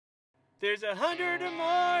There's 100 or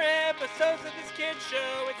more episodes of this kid's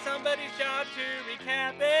show. It's somebody's job to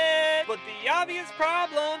recap it. But the obvious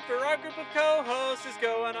problem for our group of co-hosts is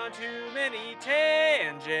going on too many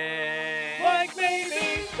tangents. Like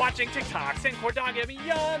maybe watching TikToks and Cordogamy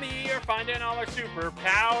Yummy, or finding all our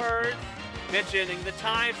superpowers. Mentioning the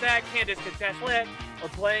times that Candace could test lit, or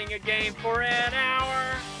playing a game for an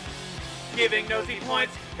hour. Giving nosy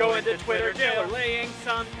points, going to Twitter jail, or laying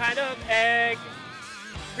some kind of egg.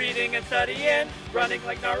 Reading and studying, running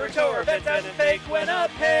like Naruto, or bet that fake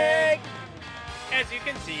Winnipeg. As you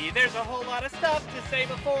can see, there's a whole lot of stuff to say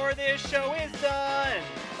before this show is done.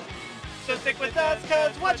 So stick with us,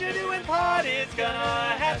 cause Whatcha Doin pod is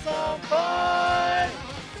gonna have some fun.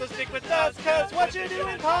 So stick with us, cause Whatcha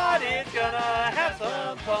Doin pod is gonna have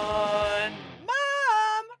some fun.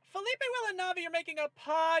 Mom! Felipe, Will, and Navi are making a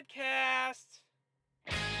podcast.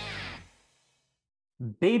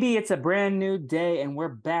 Baby, it's a brand new day, and we're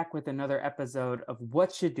back with another episode of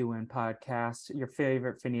Whatcha Doin podcast, your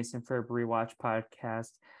favorite Phineas and Ferb rewatch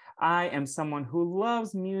podcast. I am someone who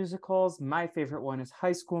loves musicals. My favorite one is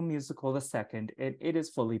High School Musical, the second. It is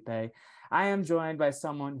Felipe. I am joined by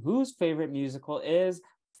someone whose favorite musical is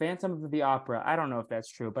Phantom of the Opera. I don't know if that's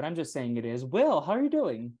true, but I'm just saying it is. Will, how are you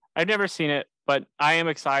doing? I've never seen it, but I am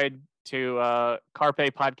excited to Carpe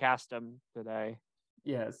podcastum today.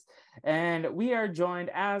 Yes. And we are joined,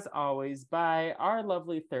 as always, by our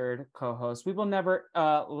lovely third co-host. We will never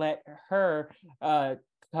let her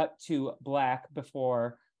cut to black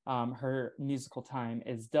before her musical time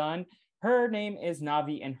is done. Her name is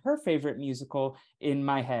Navi, and her favorite musical in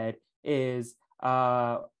my head is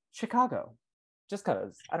Chicago. Just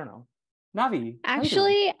because, I don't know. Navi.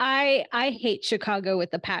 Actually, I hate Chicago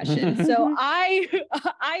with a passion. So I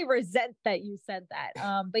resent that you said that.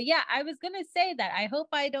 But yeah, I was gonna say that. I hope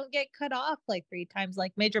I don't get cut off like 3 times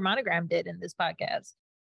like Major Monogram did in this podcast.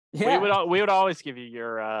 Yeah. We would always give you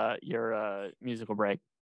your musical break.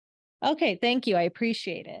 Okay, thank you. I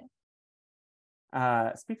appreciate it.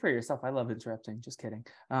 Speak for yourself. I love interrupting. Just kidding.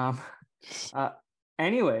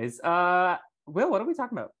 Anyways, Will, what are we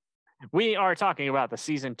talking about? We are talking about the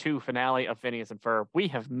season 2 finale of Phineas and Ferb. We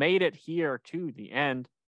have made it here to the end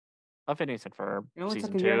of Phineas and Ferb. It only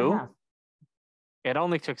season took a year and a half. It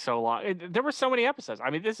only took so long. There were so many episodes. I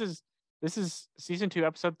mean, this is season 2,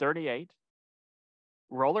 episode 38.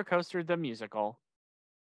 Rollercoaster the musical.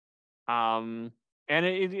 And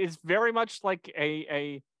it is very much like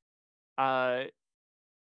it's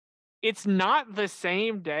not the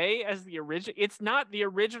same day as the original. It's not the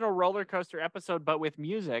original Rollercoaster episode, but with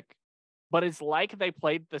music. But it's like they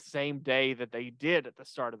played the same day that they did at the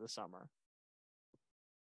start of the summer.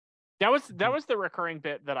 That was the recurring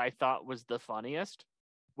bit that I thought was the funniest,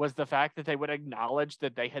 was the fact that they would acknowledge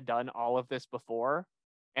that they had done all of this before,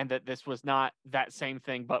 and that this was not that same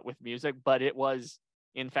thing but with music, but it was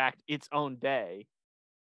in fact its own day,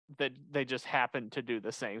 that they just happened to do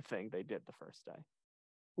the same thing they did the first day.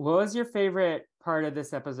 What was your favorite part of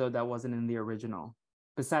this episode that wasn't in the original,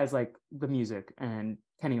 besides like the music and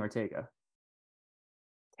Kenny Ortega?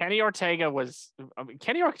 Kenny Ortega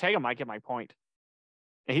might get my point.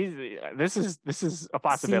 This is a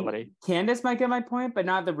possibility. See, Candace might get my point, but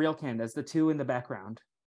not the real Candace. The two in the background.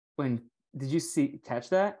 Did you catch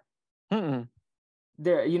that? Mm-mm.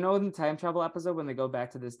 There, in the time travel episode when they go back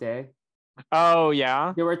to this day. Oh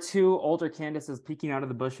yeah. There were 2 older Candaces peeking out of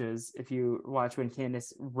the bushes. If you watch when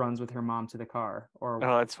Candace runs with her mom to the car, oh,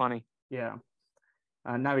 that's funny. Yeah.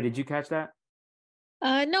 Navi, did you catch that?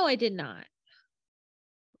 No, I did not.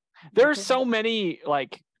 There's so many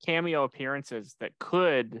like cameo appearances that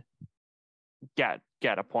could get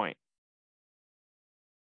a point.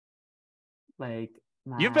 Like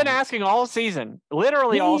you've been asking all season,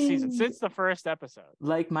 literally all season, since the first episode.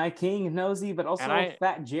 Like my king Nosy, but also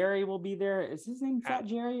Fat Jerry will be there. Is his name Fat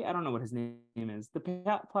Jerry? I don't know what his name is. The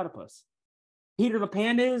platypus. Peter the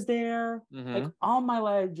Panda is there. Mm-hmm. Like all my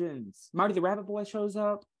legends. Marty the Rabbit Boy shows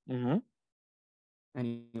up. Mm-hmm.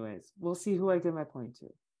 Anyways, we'll see who I give my point to.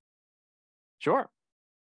 Sure.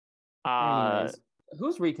 Anyways,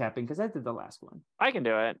 who's recapping? Because I did the last one. I can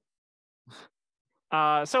do it.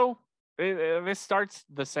 So this starts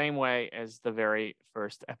the same way as the very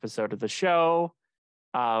first episode of the show.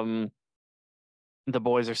 The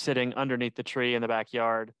boys are sitting underneath the tree in the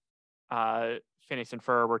backyard. Phineas and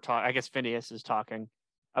Ferb are talking. I guess Phineas is talking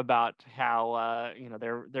about how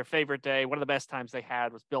their favorite day, one of the best times they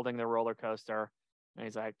had, was building their roller coaster. And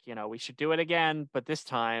he's like, we should do it again, but this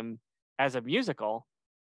time as a musical.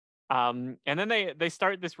 And then they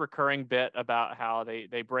start this recurring bit about how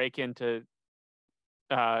they break into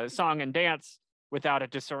song and dance without a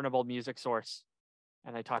discernible music source.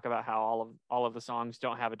 and they talk about how all of the songs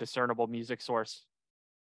don't have a discernible music source.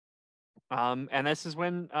 And this is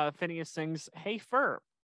when Phineas sings "Hey Ferb."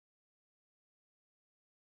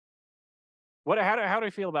 How do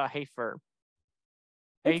you feel about "Hey Ferb"?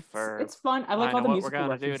 Hey Ferb. It's fun. I like all know the what musical we're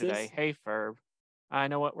gonna do references. today. Hey Ferb. I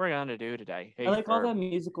know what we're gonna do today. Hey I like all Ferb. the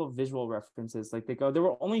musical visual references. Like there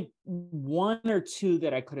were only one or two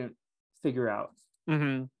that I couldn't figure out.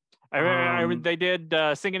 Mm-hmm. They did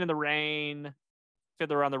 "Singing in the Rain,"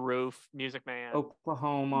 "Fiddler on the Roof," "Music Man,"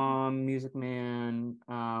 Oklahoma, Music Man,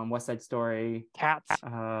 West Side Story, Cats.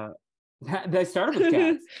 They started with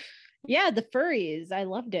Cats. Yeah, the furries. I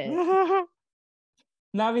loved it.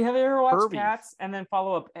 Now, have you ever watched Furbies. Cats and then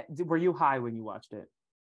follow up? Were you high when you watched it?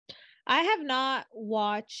 I have not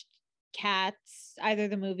watched Cats, either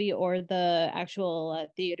the movie or the actual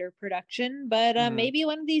theater production, but maybe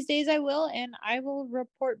one of these days I will, and I will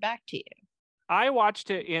report back to you. I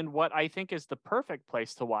watched it in what I think is the perfect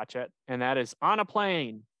place to watch it, and that is on a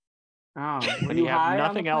plane. Oh, when you have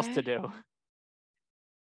nothing else to do.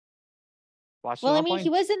 Well, I mean, he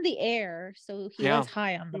was in the air, so he was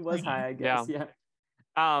high on the plane. He was high, I guess. Yeah.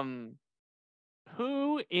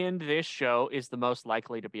 Who in this show is the most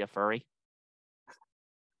likely to be a furry?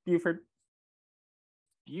 Buford.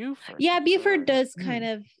 Yeah, Buford does kind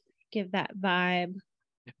of give that vibe.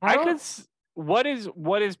 What is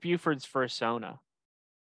Buford's fursona?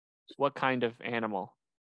 What kind of animal?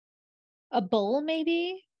 A bull,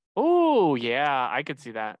 maybe? Oh, yeah, I could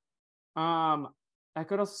see that. I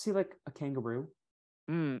could also see like a kangaroo.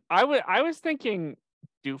 I was thinking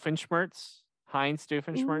Doofenshmirtz. Heinz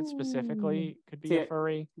Doofenshmirtz specifically could be a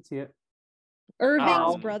furry. See it.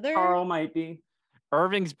 Irving's brother? Carl might be.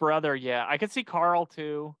 Irving's brother, yeah. I could see Carl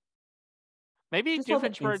too. Maybe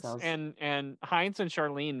Doofenshmirtz and Heinz and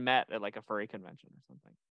Charlene met at like a furry convention or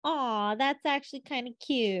something. Aw, that's actually kind of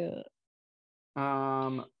cute.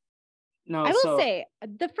 No, I will say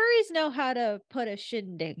the furries know how to put a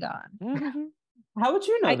shindig on. How would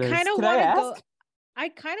you know this? Could I ask? I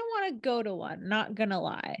kind of want to go to one, not gonna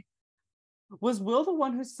lie. Was Will the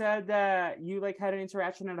one who said that you like had an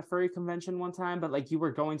interaction at a furry convention one time, but like you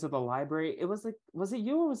were going to the library? It was like, was it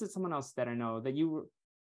you or was it someone else that I know that you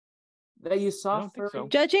saw furry? So.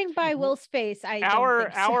 Judging by Will's face,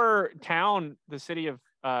 our town, the city of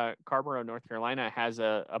Carborough, North Carolina, has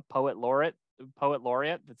a poet laureate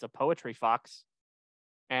that's a poetry fox.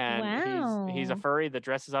 And he's a furry that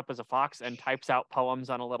dresses up as a fox and types out poems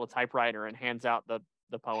on a little typewriter and hands out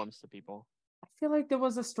the poems to people. I feel like there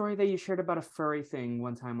was a story that you shared about a furry thing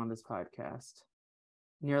one time on this podcast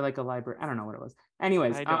near like a library. I don't know what it was.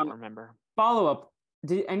 Anyways, I don't remember. Follow up.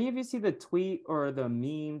 Did any of you see the tweet or the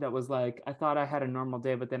meme that was like, I thought I had a normal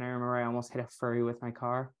day, but then I remember I almost hit a furry with my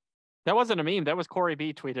car? That wasn't a meme. That was Corey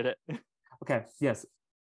B tweeted it. Okay. Yes.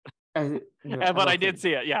 But I did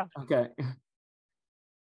see it. Yeah. Okay.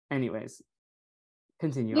 Anyways,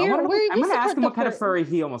 continue. I'm going to ask him what kind of furry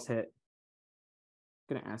he almost hit.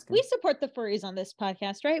 Gonna ask him. We support the furries on this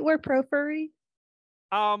podcast, right? We're pro furry.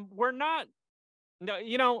 We're not.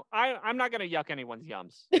 No, I'm not gonna yuck anyone's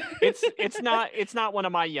yums. It's not one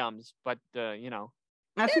of my yums, but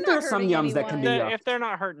I think there are some yums that can be yucked. If they're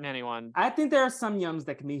not hurting anyone. I think there are some yums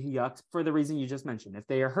that can be yucked for the reason you just mentioned. If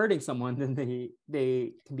they are hurting someone, then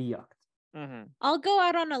they can be yucked. Mm-hmm. I'll go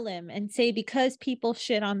out on a limb and say because people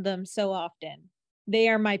shit on them so often, they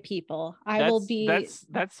are my people.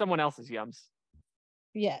 That's someone else's yums.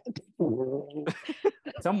 Yeah.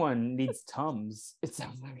 Someone needs Tums. It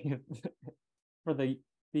sounds like for the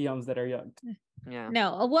yums that are yucked. Yeah.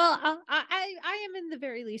 No. Well, I am in the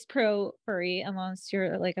very least pro furry, unless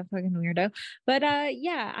you're like a fucking weirdo. But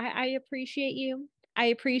yeah, I appreciate you. I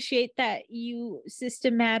appreciate that you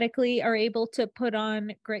systematically are able to put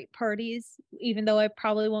on great parties, even though I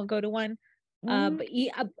probably won't go to one. But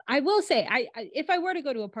I will say, if I were to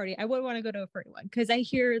go to a party, I would want to go to a furry one because I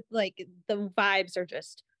hear like the vibes are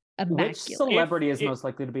just immaculate. Which celebrity is most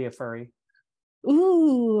likely to be a furry?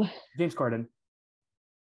 Ooh, James Corden.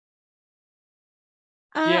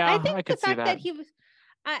 I think the fact that he was,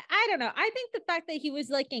 I don't know. I think the fact that he was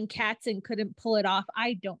like in Cats and couldn't pull it off,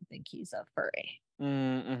 I don't think he's a furry.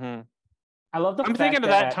 Mm-hmm. I love the I'm thinking of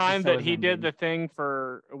that time that he did the thing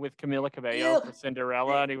with Camila Cabello for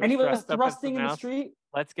Cinderella, and he was thrusting in the street.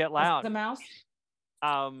 Let's get loud. The mouse.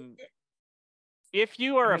 If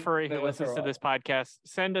you are a furry who listens to this podcast,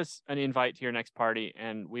 send us an invite to your next party,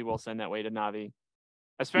 and we will send that way to Navi.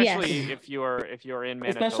 Especially if you're in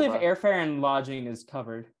Manitoba. Especially if airfare and lodging is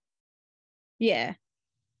covered. Yeah.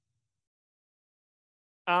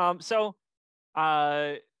 So,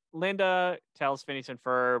 Linda tells Phineas and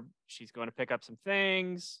Ferb she's going to pick up some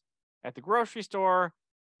things at the grocery store.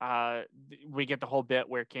 we get the whole bit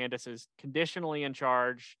where Candace is conditionally in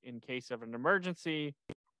charge in case of an emergency.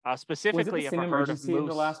 Was it the Specifically, if same a herd of emergency in the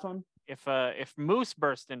moose, last one? if moose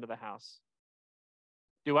burst into the house.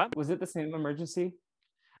 Do what? Was it the same emergency?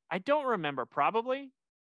 I don't remember. Probably.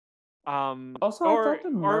 Also, I thought the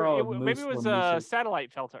moral of maybe it moose was were a mooses.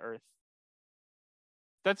 satellite fell to Earth.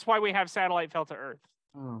 That's why we have satellite fell to Earth.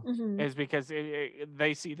 Oh. Is because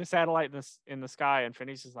they see the satellite in the sky, and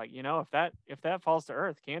Phineas is like, if that falls to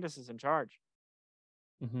Earth, Candace is in charge.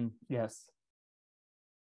 Yes.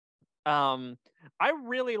 I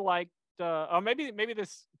really liked. Maybe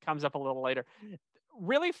this comes up a little later.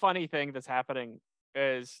 Really funny thing that's happening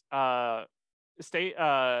is Stacy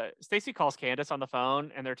calls Candace on the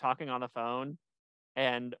phone, and they're talking on the phone,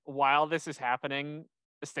 and while this is happening,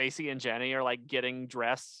 Stacy and Jenny are like getting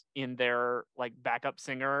dressed in their like backup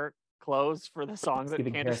singer clothes for the song that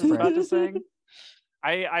Candace is about to sing.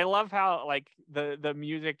 I love how like the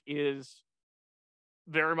music is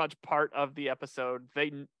very much part of the episode.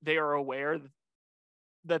 They are aware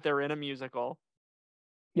that they're in a musical.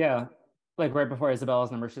 Yeah, like right before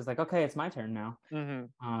Isabella's number, she's like, "Okay, it's my turn now."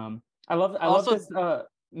 I love this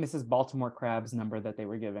Mrs. Baltimore Crab's number that they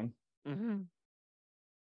were giving.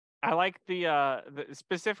 I like the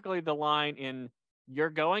specifically the line in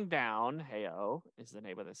 "You're Going Down, Hey-O" is the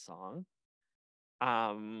name of this song.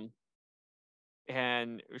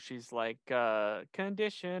 And she's like,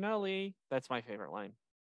 conditionally. That's my favorite line.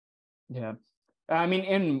 Yeah. I mean,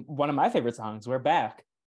 in one of my favorite songs, "We're Back,"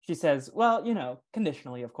 she says, "Well,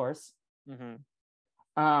 conditionally, of course."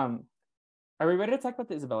 Are we ready to talk about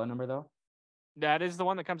the Isabella number, though? That is the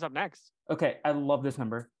one that comes up next. Okay, I love this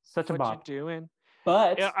number. Such a bop. What you doing?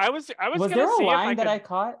 But yeah, I was there a line that I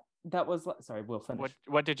caught that was sorry, we'll finish.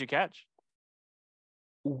 What did you catch?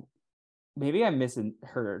 Maybe I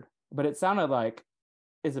misheard, but it sounded like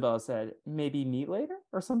Isabella said, "Maybe meet later"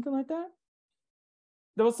 or something like that.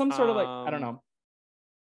 There was some sort of like, I don't know.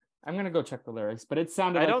 I'm gonna go check the lyrics, but it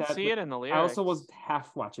sounded like that. I don't see it in the lyrics. I also was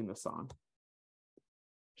half watching the song.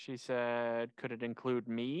 She said, "Could it include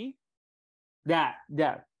me?" Yeah.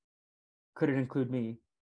 Could it include me?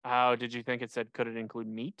 Oh, did you think it said, "Could it include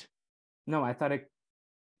meat"? No, I thought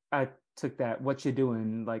I took that. What you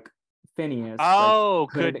doing, like Phineas? Oh,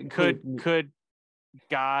 like, could.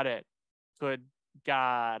 Got it. Good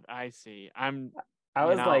God, I see. I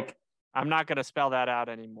was like, I'm not gonna spell that out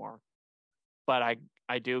anymore, but I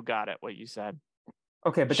do got it. What you said.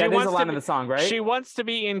 Okay, but that is a line in the song, right? She wants to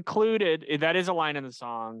be included. That is a line in the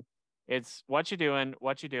song. It's "What you doing?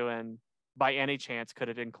 What you doing? By any chance, could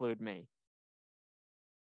it include me?"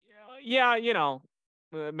 Yeah,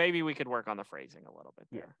 maybe we could work on the phrasing a little bit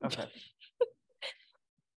there. Yeah. Okay.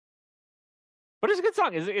 But it's a good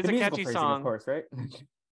song. It's a catchy phrasing, song, of course, right?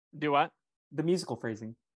 Do what? The musical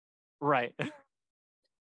phrasing. Right.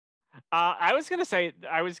 I was gonna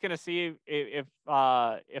see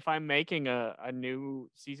if I'm making a new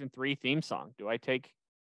season 3 theme song. Do I take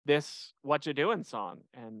this "What You Doing" song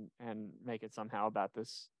and make it somehow about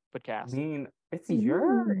this podcast? I mean, it's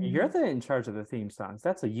you're the in charge of the theme songs.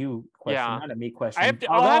 That's a you question, not a me question. I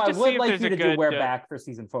would like you to do "We're Back" for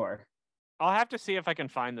season 4. I'll have to see if I can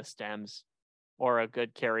find the stems or a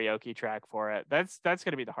good karaoke track for it. That's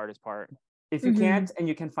gonna be the hardest part. If you can't and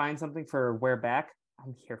you can find something for "We're Back,"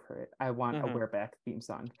 I'm here for it. I want a "We're Back" theme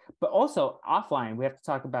song. But also offline, we have to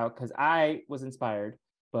talk about, because I was inspired,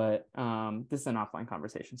 but this is an offline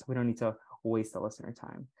conversation, so we don't need to waste the listener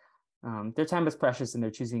time. Their time is precious and they're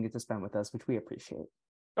choosing it to spend with us, which we appreciate.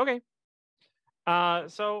 Okay.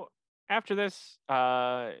 So after this,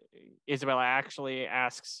 Isabella actually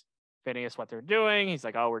asks Phineas what they're doing. He's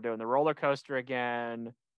like, "Oh, we're doing the roller coaster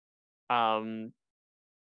again." And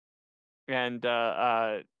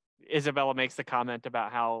Isabella makes the comment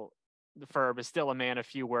about how the Ferb is still a man of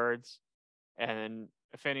few words, and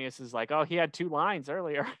Phineas is like, "Oh, he had 2 lines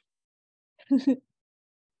earlier."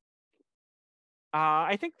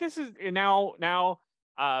 I think this is now.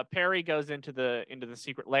 Perry goes into the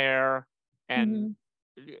secret lair, and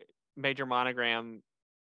Major Monogram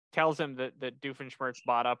tells him that Doofenshmirtz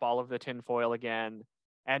bought up all of the tinfoil again,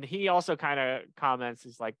 and he also kind of comments,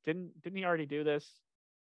 he's like, "Didn't he already do this?"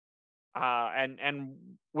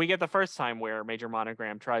 And we get the first time where Major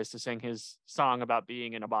Monogram tries to sing his song about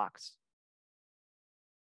being in a box.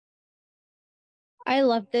 I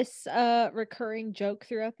love this recurring joke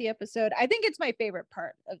throughout the episode. I think it's my favorite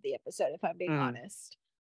part of the episode, if I'm being honest.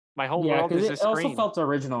 My whole world is a screen. It also felt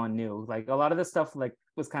original and new. Like a lot of this stuff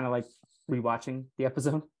was kind of like rewatching the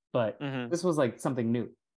episode, but this was like something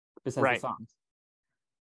new besides the songs.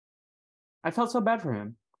 I felt so bad for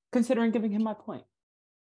him, considering giving him my point.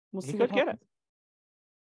 We'll see. He could get it.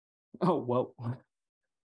 Oh, whoa.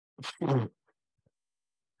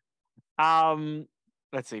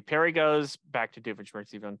 Let's see. Perry goes back to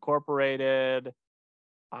Doofenshmirtz Incorporated.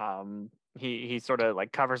 He sort of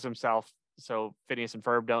like covers himself so Phineas and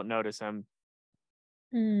Ferb don't notice him.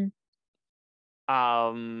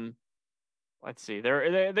 Let's see.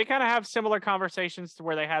 They kind of have similar conversations to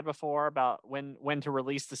where they had before about when to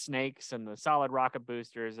release the snakes and the solid rocket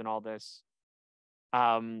boosters and all this.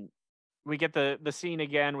 We get the scene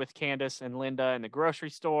again with Candace and Linda in the grocery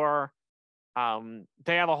store.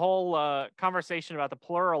 They have a whole conversation about the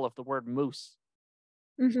plural of the word moose.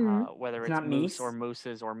 Whether it's not moose meese? or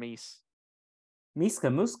mooses or meese. Miska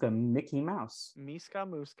Muska, Mickey Mouse. Miska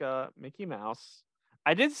Muska, Mickey Mouse.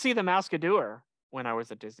 I did see the Mousecadour when I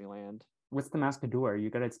was at Disneyland. What's the Mousecadour? You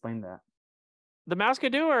gotta explain that. The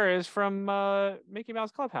Mousecadour is from Mickey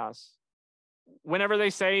Mouse Clubhouse. Whenever they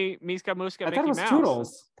say Miska Muska, I Mickey thought it was Mouse,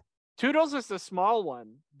 Toodles. Toodles is the small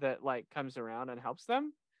one that like comes around and helps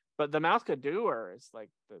them, but the Mousecadour is like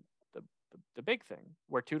the big thing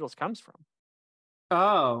where Toodles comes from.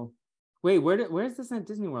 Oh, wait, where's this at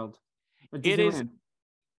Disney World? Or It is Disneyland?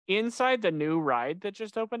 inside the new ride that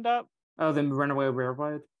just opened up. Oh, the Runaway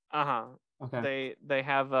Railroad. Okay. Okay. They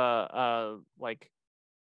have like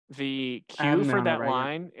the I haven't queue been for on that that ride yet.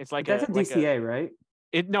 line. It's like But that's a at like DCA, right?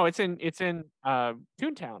 it's in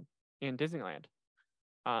Toontown in Disneyland.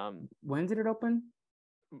 When did it open?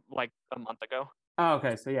 Like a month ago. Oh,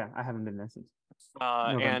 okay. So yeah, I haven't been there since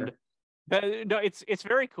November. And no, it's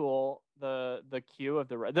very cool. The queue of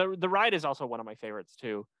the ride is also one of my favorites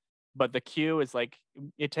too. But the queue is like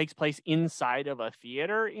it takes place inside of a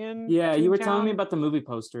theater in Yeah, you were telling me Toontown. about the movie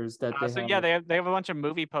posters that they So have. yeah, they have a bunch of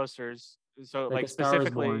movie posters. So like A Star is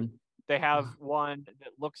specifically, Born. they have one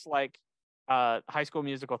that looks like High School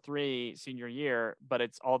Musical 3 senior year, but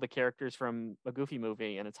it's all the characters from a Goofy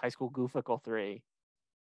movie, and it's High School Goofical 3.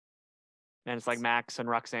 And it's like Max and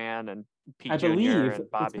Roxanne and Pete I Jr. believe and it's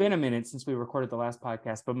Bobby. been a minute since we recorded the last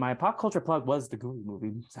podcast, but my pop culture plug was the Goofy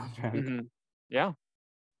movie soundtrack. Mm-hmm. Yeah.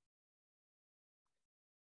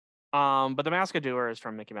 But the Mousecadour is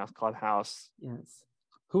from Mickey Mouse Clubhouse. Yes.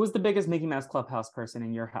 Who was the biggest Mickey Mouse Clubhouse person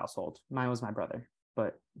in your household? Mine was my brother,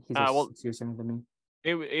 but he's 6 years younger than me.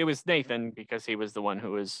 It was Nathan because he was the one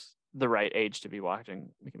who was the right age to be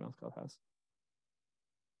watching Mickey Mouse Clubhouse.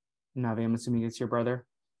 Navi, I'm assuming it's your brother.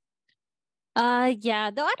 Yeah,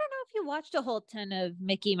 though I don't know if he watched a whole ton of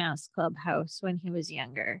Mickey Mouse Clubhouse when he was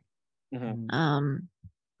younger. Mm-hmm.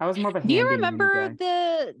 I was more of a Do you Handy remember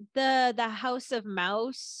guy. the House of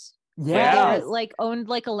Mouse? Yeah, they like owned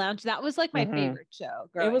like a lounge. That was like my favorite show.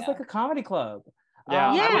 It was up. like a comedy club.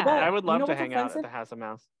 Yeah, I would love to what's hang out at offensive? the House of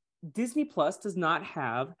Mouse. Disney Plus does not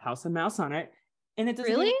have House of Mouse on it, and it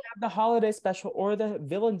doesn't Really? even have the holiday special or the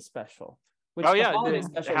villain special. Which Oh the yeah, holiday the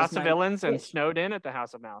special House was of my Villains and pitch. Snowed In at the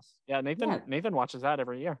House of Mouse. Yeah, Nathan watches that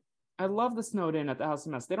every year. I love the Snowed In at the House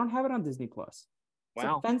of Mouse. They don't have it on Disney Plus. It's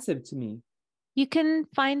offensive to me. You can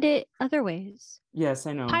find it other ways. Yes,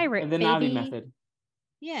 I know. Pirate, the baby. Navi method.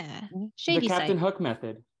 Yeah. Shady the Captain site. Hook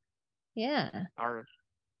method. Yeah.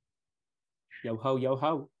 Yo ho, yo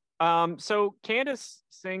ho. So Candace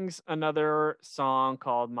sings another song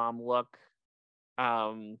called Mom Look.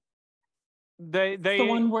 They the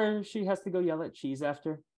one where she has to go yell at Cheese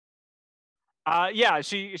after. Yeah,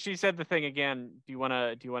 she said the thing again. Do you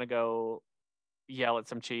wanna go yell at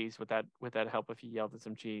some cheese? Would that help if you yelled at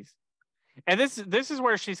some cheese? And this is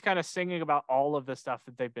where she's kind of singing about all of the stuff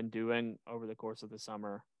that they've been doing over the course of the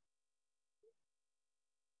summer.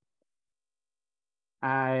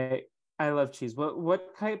 I love cheese.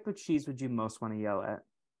 What type of cheese would you most want to yell at?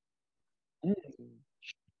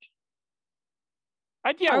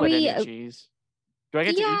 I'd yell at any cheese. Do I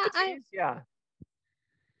get to eat the cheese? Yeah.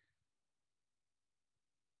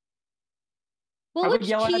 Well, which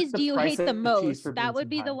cheese do you hate the most? That would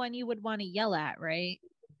be the one you would want to yell at, right?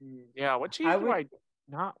 Yeah. What cheese do I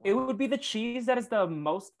not want? It would be the cheese that is the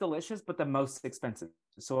most delicious, but the most expensive.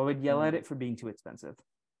 So I would yell at it for being too expensive.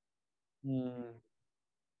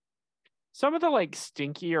 Some of the like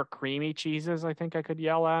stinky or creamy cheeses, I think I could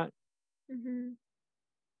yell at.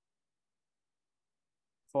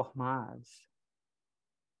 Fromage.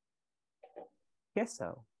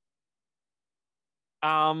 Queso.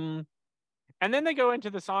 And then they go into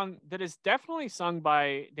the song that is definitely sung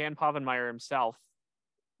by Dan Povenmire himself.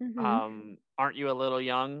 Aren't You a Little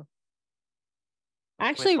Young? I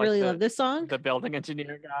actually really love this song. The building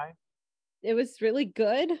engineer guy. It was really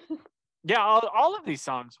good. Yeah, all of these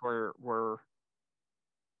songs were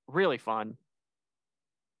really fun.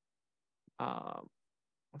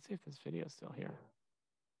 Let's see if this video is still here.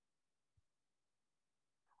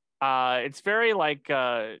 It's very like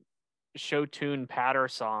show tune patter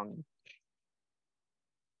song.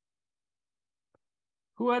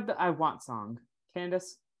 Who had the I Want song?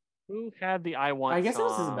 Candace? Who had the I Want I guess song? it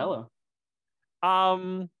was Isabella.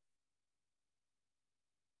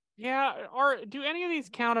 Yeah, or do any of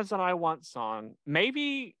these count as an I Want song?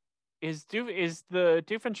 Maybe is the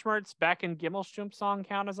Doofenshmirtz Back in Gimmelstump song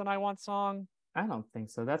count as an I Want song? I don't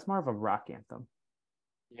think so. That's more of a rock anthem.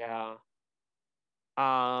 Yeah.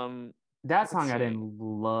 That song I didn't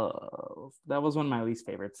love. That was one of my least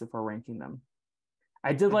favorites if we're ranking them.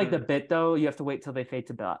 I did like the bit though. You have to wait till they fade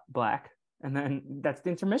to black, and then that's the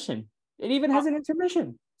intermission. It even has an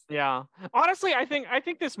intermission. Yeah. Honestly, I think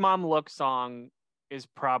this Mom Look song is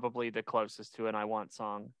probably the closest to an I Want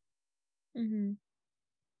song. Mm-hmm.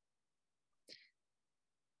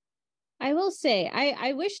 I will say,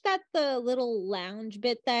 I wish that the little lounge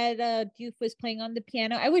bit that Doof was playing on the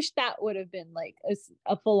piano, I wish that would have been like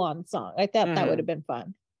a full-on song. I thought that would have been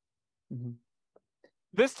fun. Mm-hmm.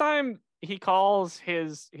 This time he calls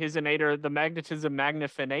his inator the magnetism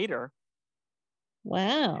magnifinator.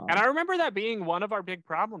 Wow. And I remember that being one of our big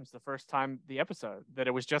problems the first time the episode, that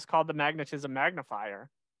it was just called the magnetism magnifier.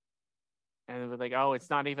 And they were like, oh,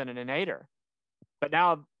 it's not even an inator. But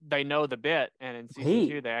now they know the bit, and in season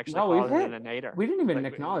 2, they actually call it an inator. We didn't even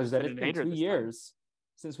acknowledge that it's been 2 years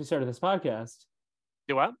since we started this podcast.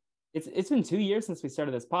 Do what? It's been 2 years since we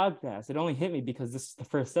started this podcast. It only hit me because this is the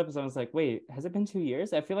first episode. I was like, wait, has it been 2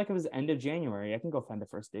 years? I feel like it was end of January. I can go find the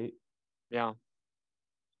first date. Yeah.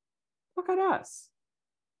 Look at us.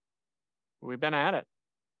 We've been at it.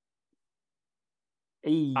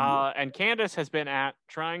 Hey. And Candace has been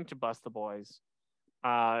trying to bust the boys.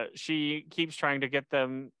 She keeps trying to get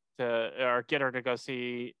her to go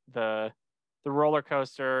see the roller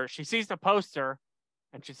coaster. She sees the poster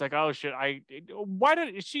and she's like, oh, she made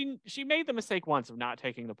the mistake once of not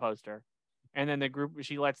taking the poster. And then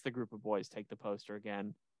she lets the group of boys take the poster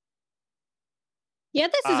again. Yeah,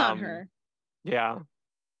 this is on her. Yeah.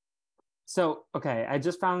 So, okay, I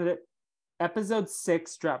just found it. Episode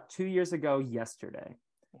 6 dropped 2 years ago yesterday.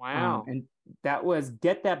 Wow. And that was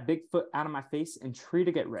Get That Bigfoot Out of My Face and Tree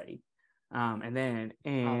to Get Ready. And then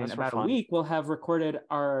in about a week, we'll have recorded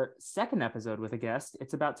our second episode with a guest.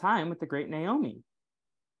 It's About Time with the great Naomi.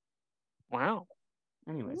 Wow.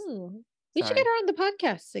 Anyways. We should get her on the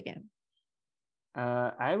podcast again.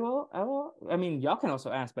 I will. I mean, y'all can also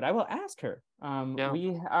ask, but I will ask her.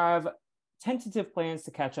 We have tentative plans to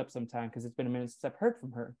catch up sometime because it's been a minute since I've heard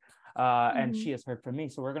from her. And she has heard from me,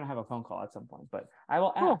 so we're gonna have a phone call at some point. But I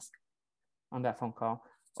will ask on that phone call.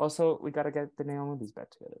 Also, we gotta get the Naomi's back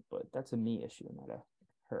together, but that's a me issue, not a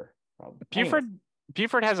her problem.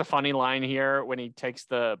 Buford has a funny line here when he takes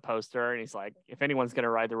the poster and he's like, "If anyone's gonna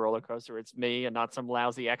ride the roller coaster, it's me and not some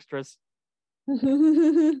lousy extras." These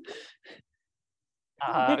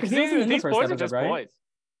boys are just boys.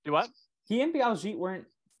 Do what? He and Baljeet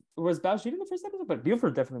was Baljeet in the first episode, but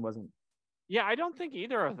Buford definitely wasn't. Yeah, I don't think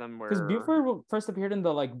either of them were. Because Buford first appeared in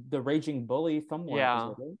the Raging Bully thumb war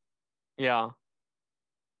episode, right? Yeah.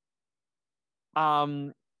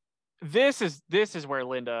 This is where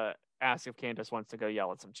Linda asks if Candace wants to go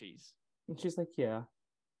yell at some cheese. And she's like, yeah.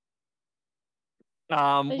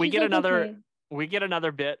 We get another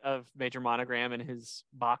bit of Major Monogram in his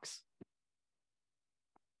box.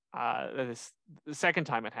 This the second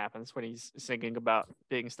time it happens when he's singing about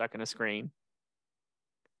being stuck in a screen.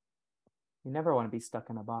 You never want to be stuck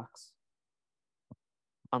in a box.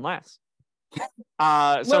 Unless.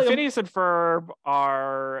 So Phineas and Ferb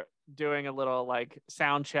are doing a little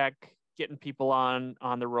sound check, getting people on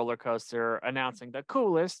the roller coaster, announcing the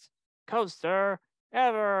coolest coaster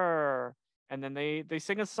ever. And then they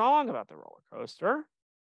sing a song about the roller coaster.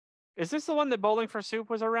 Is this the one that Bowling for Soup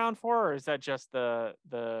was around for, or is that just the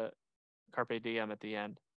Carpe Diem at the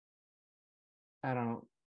end? I don't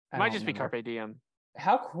Might just be Carpe Diem.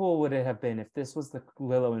 How cool would it have been if this was the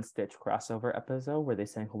Lilo and Stitch crossover episode where they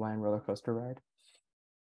sang Hawaiian Roller Coaster Ride?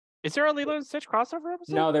 Is there a Lilo and Stitch crossover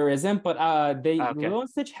episode? No, there isn't, but Lilo and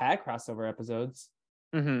Stitch had crossover episodes.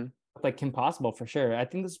 Mm-hmm. Like Kim Possible for sure. I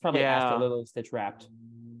think this is probably after Lilo and Stitch wrapped.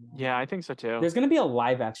 Yeah, I think so too. There's going to be a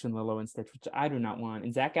live action Lilo and Stitch, which I do not want.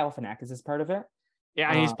 And Zach Galifianakis is part of it.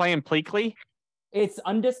 Yeah, he's playing Pleakley. It's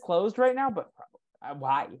undisclosed right now, but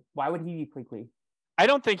why? Why would he be Pleakley? I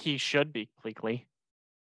don't think he should be Pleakley.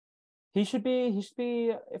 He should be,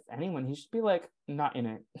 if anyone, he should be not in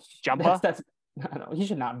it. Jumpa? That's no, he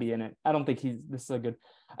should not be in it. I don't think this is a good.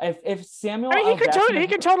 If Samuel, he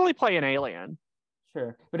can totally play an alien.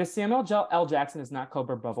 Sure, but if Samuel L. Jackson is not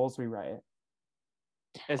Cobra Bubbles, we riot.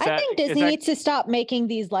 I think Disney needs to stop making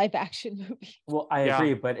these live action movies. Well, I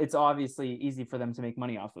agree, but it's obviously easy for them to make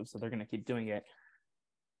money off of, so they're going to keep doing it.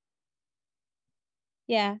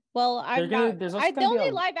 Yeah. Well, I'm not. There's also The gonna be only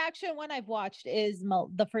a live action one I've watched is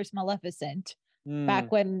the first Maleficent. Mm.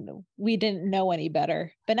 Back when we didn't know any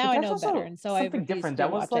better, but now I that's know also better, and so I something refuse different. to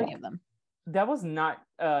That was watch any like of them. that was not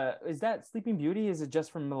is that Sleeping Beauty? Is it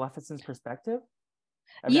just from Maleficent's perspective?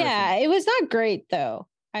 Yeah, it was not great though.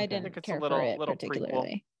 I Okay. I think didn't it's a care for little it prequel.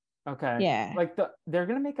 particularly. Okay. Yeah. Like they're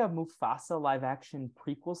gonna make a Mufasa live action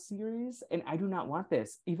prequel series, and I do not want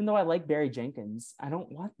this. Even though I like Barry Jenkins, I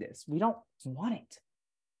don't want this. We don't want it.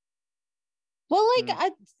 Well, like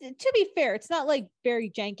to be fair, it's not like Barry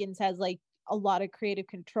Jenkins has like a lot of creative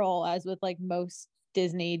control, as with like most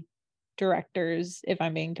Disney directors. If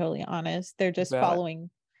I'm being totally honest, they're just following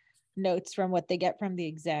notes from what they get from the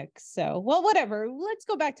execs. So, well, whatever. Let's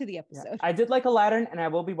go back to the episode. Yeah. I did like Aladdin, and I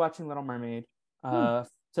will be watching Little Mermaid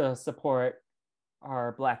to support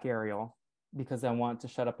our Black Ariel because I want to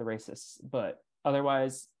shut up the racists. But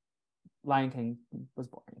otherwise, Lion King was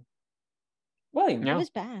boring. William, It was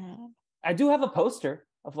bad. I do have a poster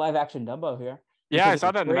of live action Dumbo here. Yeah, I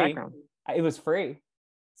saw that in the background. It was free,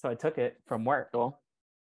 so I took it from work. Cool.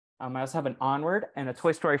 I also have an Onward and a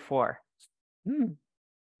Toy Story 4. How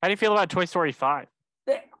do you feel about Toy Story 5?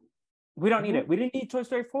 We don't need it. We didn't need Toy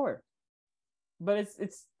Story 4. But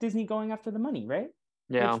it's Disney going after the money, right?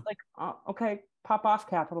 Yeah. Which, like, okay, pop off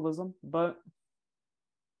capitalism, but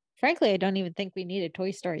Frankly, I don't even think we needed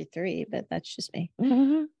Toy Story 3, but that's just me.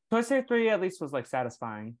 Toy Story 3 at least was like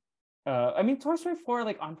satisfying. I mean, Toy Story 4,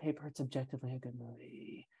 like on paper, it's objectively a good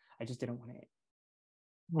movie. I just didn't want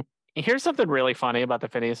it. Here's something really funny about the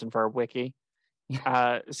Phineas and Ferb wiki.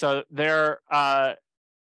 So they're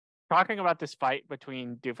talking about this fight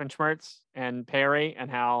between Doofenshmirtz and Perry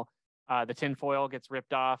and how the tinfoil gets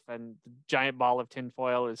ripped off and the giant ball of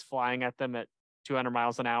tinfoil is flying at them at 200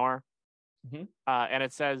 miles an hour. And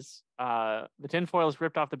it says the tinfoil is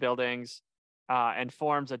ripped off the buildings and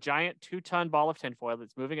forms a giant 2-ton ball of tinfoil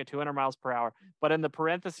that's moving at 200 miles per hour. But in the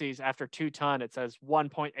parentheses, after 2 ton, it says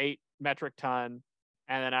 1.8 metric ton.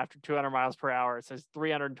 And then after 200 miles per hour, it says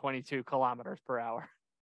 322 kilometers per hour.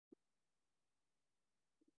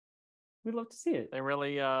 We'd love to see it. They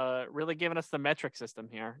really giving us the metric system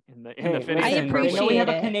here in the Hey, Phineas I and Ferb They know we have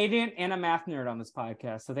a appreciate it. Canadian and a math nerd on this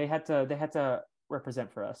podcast, so they had to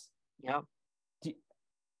represent for us. Yeah. Do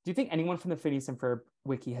you think anyone from the Phineas and Ferb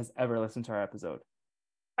wiki has ever listened to our episode?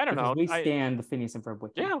 I don't know. We stand the Phineas and Ferb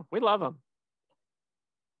wiki. Yeah, we love them.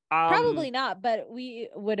 Probably not, but we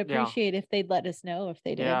would appreciate if they'd let us know if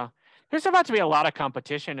they did. Yeah. There's about to be a lot of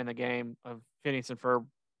competition in the game of Phineas and Ferb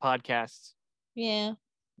podcasts. Yeah.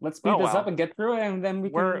 Let's speed this up and get through it, and then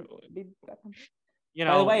we're. By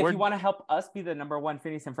the way, if you want to help us be the #1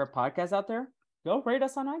 Phineas and Ferb podcast out there, go rate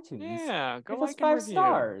us on iTunes. Yeah, go give like us 5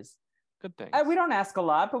 stars. Good thing. We don't ask a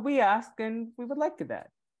lot, but we ask, and we would like that.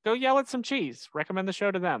 Go yell at some cheese. Recommend the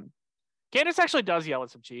show to them. Candace actually does yell at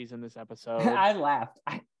some cheese in this episode. I laughed.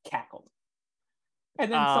 I cackled.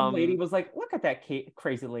 And then some lady was like, "Look at that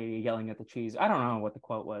crazy lady yelling at the cheese." I don't know what the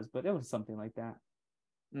quote was, but it was something like that.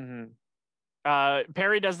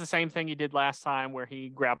 Perry does the same thing he did last time, where he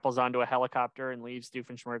grapples onto a helicopter and leaves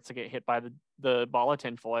Doofenshmirtz to get hit by the ball of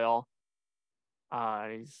tinfoil.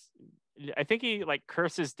 I think he like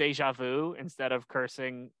curses deja vu instead of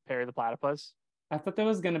cursing Perry the Platypus. I thought there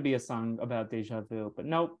was going to be a song about deja vu, but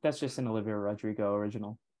nope, that's just an Olivia Rodrigo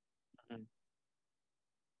original.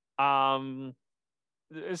 The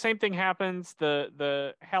same thing happens.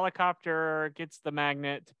 The helicopter gets the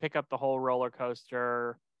magnet to pick up the whole roller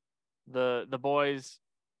coaster. The boys,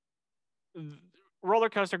 roller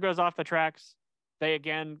coaster goes off the tracks. They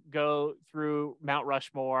again go through Mount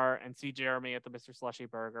Rushmore and see Jeremy at the Mr. Slushy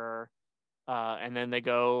Burger. And then they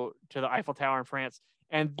go to the Eiffel Tower in France.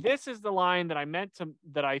 And this is the line that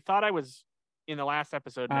I thought I was in the last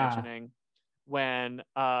episode mentioning, when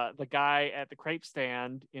the guy at the crepe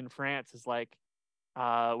stand in France is like,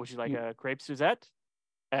 would you like a crepe Suzette?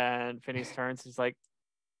 And Phineas turns, he's like,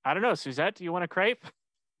 I don't know, Suzette, do you want a crepe?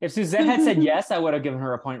 If Suzette had said yes, I would have given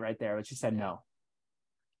her a point right there, but she said no.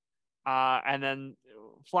 And then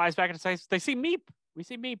flies back into space. They see Meep. We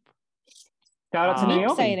see Meep. Shout out to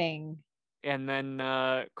Naomi. Exciting. And then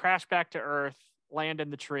crash back to Earth, land in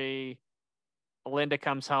the tree. Linda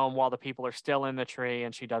comes home while the people are still in the tree,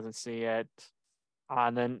 and she doesn't see it.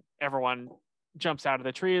 And then everyone jumps out of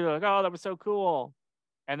the tree. They're like, oh, that was so cool.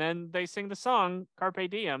 And then they sing the song Carpe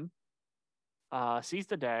Diem, Seize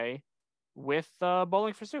the Day, with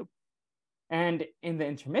Bowling for Soup. And in the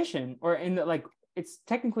intermission, or in the like, it's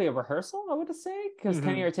technically a rehearsal, I would say, because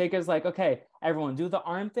Kenny Ortega's like, okay, everyone do the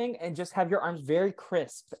arm thing and just have your arms very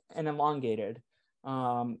crisp and elongated.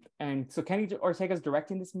 And so Kenny Ortega's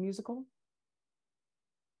directing this musical.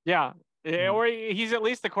 Yeah, or he's at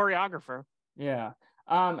least the choreographer. Yeah.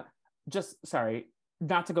 Just sorry,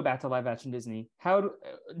 not to go back to live action Disney. How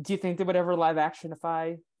do you think they would ever live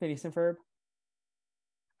actionify Phineas and Ferb?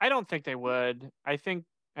 I don't think they would. I think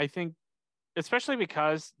especially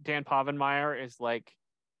because Dan Povenmire is like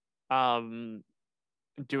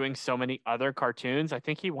doing so many other cartoons. I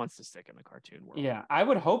think he wants to stick in the cartoon world. Yeah, I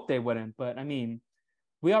would hope they wouldn't, but I mean,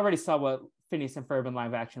 we already saw what Phineas and Ferb in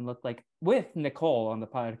live action looked like with Nicole on the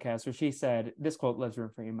podcast, where she said, "This quote lives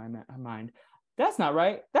room for you in my mind." That's not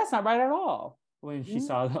right. That's not right at all. When she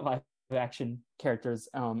saw the live action characters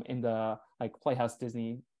in the like Playhouse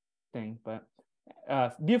Disney thing, but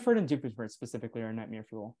Buford and Doofenshmirtz specifically are Nightmare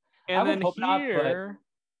Fuel. And I would then hope here,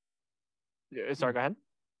 not, but sorry, go ahead.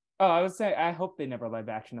 Oh, I would say I hope they never live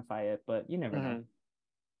actionify it, but you never know.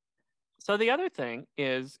 So the other thing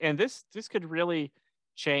is, and this could really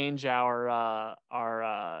change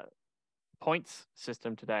our points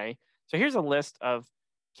system today. So here's a list of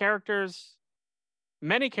characters,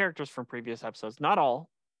 many characters from previous episodes, not all.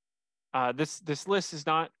 This list is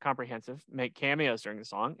not comprehensive. Make cameos during the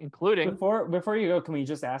song, including before you go, can we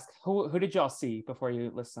just ask who did y'all see before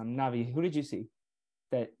you list them? Navi, who did you see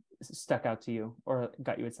that stuck out to you or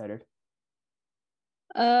got you excited?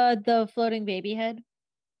 The floating baby head.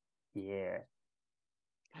 Yeah.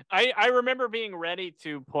 I remember being ready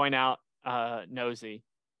to point out Nosy.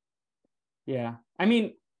 Yeah. I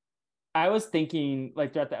mean, I was thinking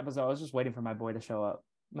like throughout the episode, I was just waiting for my boy to show up,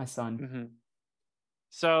 my son. Mm-hmm.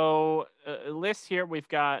 So list here, we've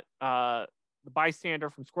got the bystander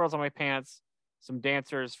from Squirrels on My Pants, some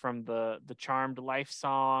dancers from the Charmed Life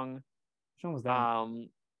song. Which one was that?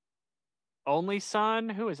 Only Son.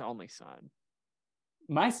 Who is Only Son?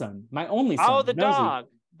 My son, my only son. Oh, the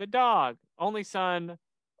Nosy. dog. Only Son,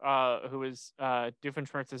 who is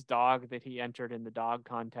Doofenshmirtz's dog that he entered in the dog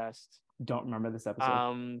contest. Don't remember this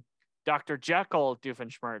episode. Dr. Jekyll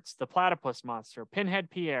Doofenshmirtz, the Platypus Monster, Pinhead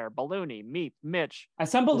Pierre, Balloony, Meep, Mitch. I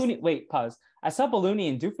saw Balloony. Wait, pause. I saw Balloony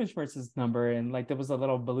in Doofenshmirtz's number, and like there was a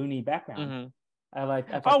little Balloony background.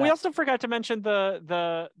 Mm-hmm. We also forgot to mention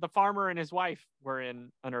the farmer and his wife were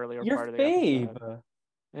in an earlier part of the episode.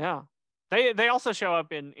 Yeah, they also show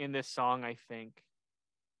up in this song, I think.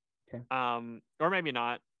 Okay. Or maybe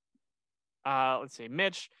not. Let's see.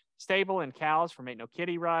 Mitch, Stable and Cows from Ain't No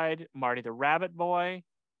Kitty Ride, Marty the Rabbit Boy,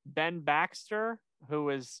 Ben Baxter, who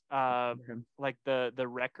is like the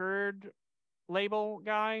record label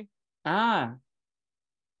guy.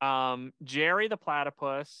 Jerry the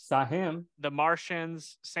Platypus. Saw him. The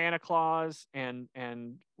Martians, Santa Claus, and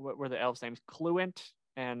what were the elves' names? Cluent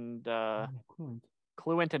and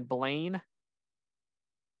Cluent and Blaine.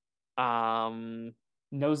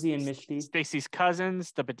 Nosy and Mishty. Stacy's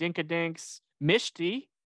cousins, the Badinkadinks, Mishty,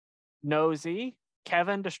 Nosy,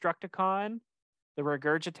 Kevin Destructicon, the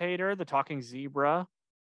Regurgitator, the Talking Zebra,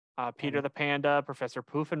 Peter the Panda, Professor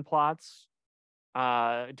Poofenplatz,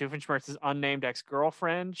 Doofenshmirtz's unnamed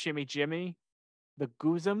ex-girlfriend, Shimmy Jimmy, the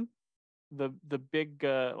Goozum, the big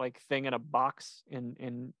like thing in a box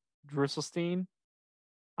in Drusselstein,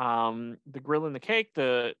 the Grill and the Cake,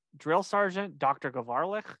 the Drill Sergeant, Dr.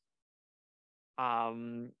 Gavarlich,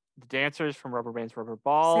 the dancers from Rubber Bands, Rubber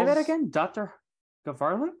Balls. Say that again, Dr.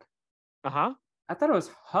 Gavarlich? Uh-huh. I thought it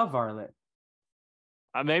was Havarlit.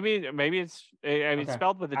 Maybe it's it's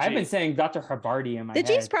spelled with a G. I've been saying Dr. Havarti in my head.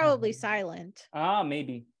 The G's probably silent.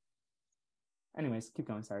 Maybe. Anyways, keep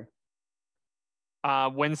going. Sorry.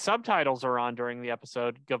 When subtitles are on during the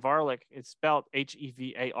episode, Gavarlik is spelled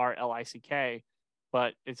Hevarlick,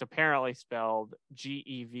 but it's apparently spelled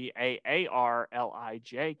Gevarlijk.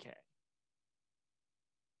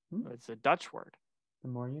 It's a Dutch word. The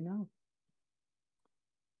more you know.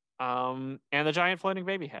 And the giant floating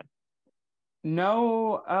baby head.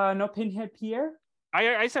 No Pinhead Pierre?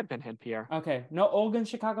 I said Pinhead Pierre. Okay. No Olga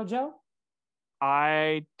Chicago Joe?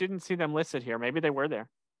 I didn't see them listed here. Maybe they were there.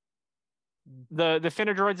 The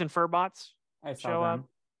Finadroids and Furbots show up.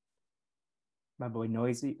 My boy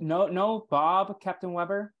Noisy. No Bob, Captain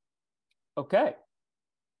Weber. Okay.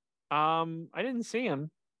 I didn't see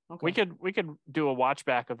him. Okay. We could do a watch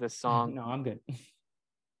back of this song. No, I'm good.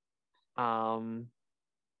 I'm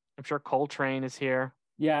sure Coltrane is here.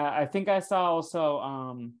 Yeah, I think I saw also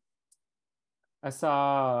I think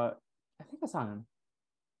I saw him.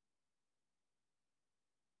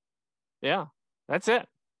 Yeah, that's it.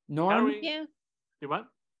 Norm? Yeah. Do what?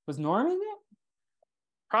 Was Norm in it?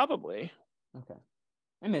 Probably. Okay.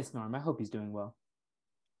 I miss Norm. I hope he's doing well.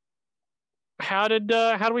 How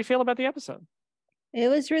do we feel about the episode? It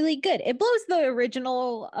was really good. It blows the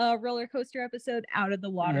original roller coaster episode out of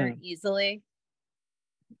the water easily.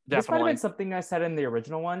 Definitely. This might have been something I said in the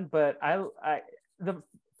original one, but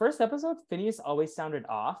first episode, Phineas always sounded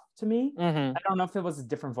off to me. Mm-hmm. I don't know if it was a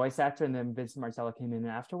different voice actor and then Vince Martella came in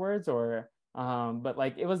afterwards, or but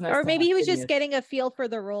like it was nice. Or to maybe have he was Phineas. just getting a feel for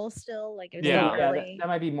the role still. Like it was Yeah. still early. That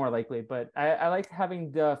might be more likely. But I liked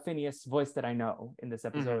having the Phineas voice that I know in this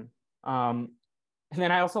episode. And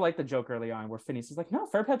then I also like the joke early on where Phineas is like, "No,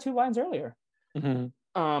 Ferb had 2 lines earlier."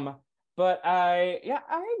 But I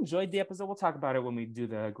enjoyed the episode. We'll talk about it when we do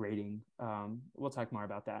the grading. We'll talk more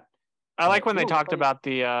about that. I like when they talked about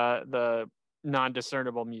the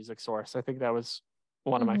non-discernible music source. I think that was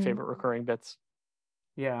one of my favorite recurring bits.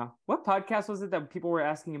 Yeah. What podcast was it that people were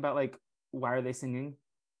asking about, like, why are they singing?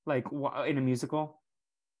 Like, in a musical?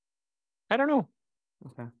 I don't know.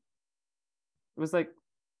 Okay. It was like,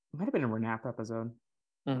 it might have been a Renap episode.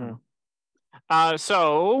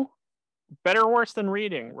 So, better or worse than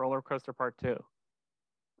reading? Rollercoaster Part 2.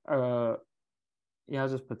 Yeah, I'll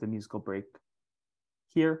just put the musical break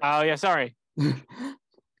here. Oh, yeah, sorry.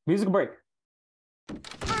 Musical break.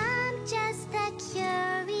 I'm just the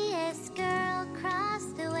curious girl across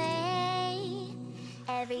the way.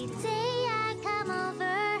 Every day I come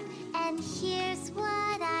over and here's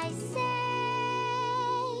what I say.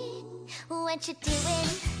 What you doing?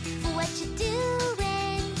 What you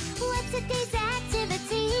doing? What's today's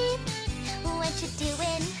activity? What you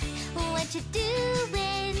doing? What you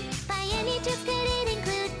doing? By any chance could it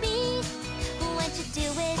include me? What you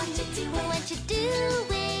doing? What you doing? What you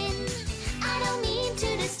doing? I don't mean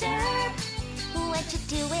to disturb. What you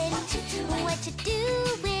doing? What you doing? What you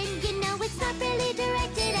doing? You know it's not really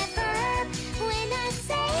directed at Ferb. When I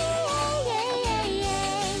say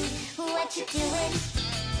what you doing?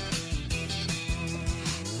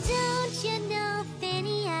 Don't you know,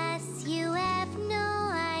 Phineas? You have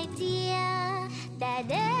no idea that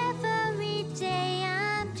every day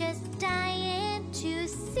I'm just dying to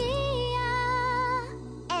see ya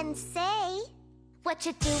and say. What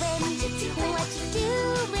you doing? What you doing? What you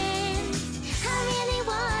doing? I really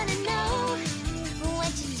wanna know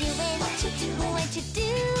what you doing. What you doing? What you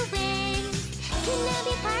doing? Can I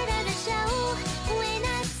be part of the show when I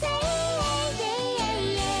say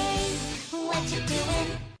what you doing?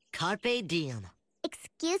 Carpe diem.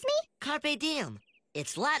 Excuse me? Carpe diem.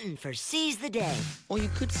 It's Latin for seize the day. Or you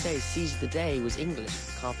could say seize the day was English,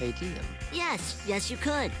 carpe diem. Yes, you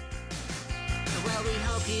could. Well, we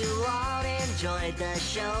hope you all enjoyed the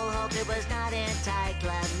show. Hope it was not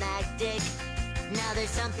anticlimactic. Now there's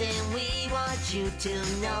something we want you to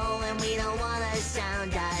know, and we don't want to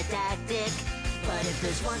sound didactic. But if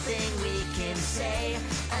there's one thing we can say,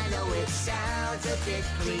 I know it sounds a bit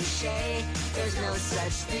cliche. There's no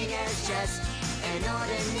such thing as just an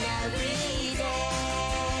ordinary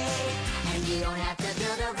day. And you don't have to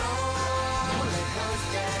build a roller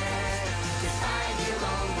coaster. Just find your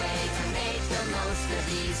own way to make the most of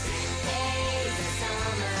these days of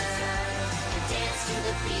summer. And dance to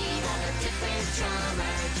the beat of a different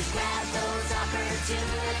drummer. Just grab those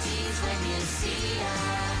opportunities when you see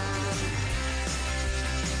them.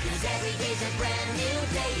 Cause every day's a brand new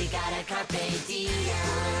day. You gotta carpe diem.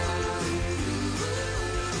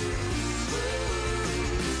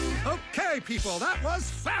 Okay, people, that was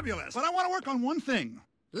fabulous. But I want to work on one thing.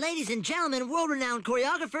 Ladies and gentlemen, world-renowned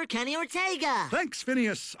choreographer Kenny Ortega. Thanks,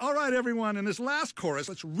 Phineas. All right, everyone, in this last chorus,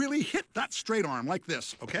 let's really hit that straight arm like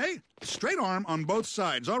this, okay? Straight arm on both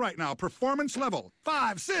sides. All right, now, performance level.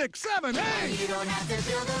 5, 6, 7, 8. You don't have to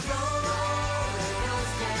build a roller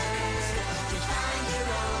coaster. Just find your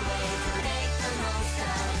own way to make the most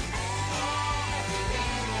of every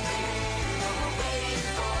minute. No more waiting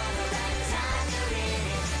for the right time to win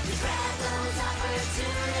it. Just grab those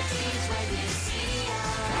opportunities when you see them.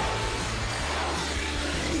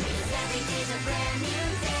 Because every day's a brand new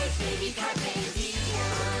day, baby, carpe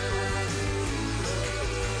diem.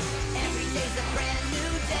 Every day's a brand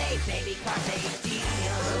new day, baby, carpe diem.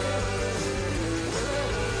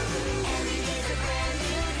 Every day's a brand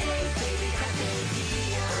new day, baby, carpe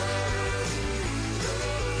diem.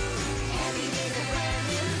 Every day's a brand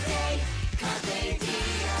new day, carpe diem.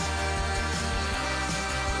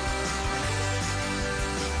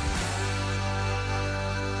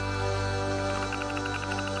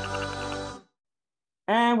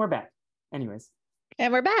 And we're back. Anyways,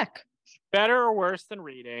 And we're back. Better or worse than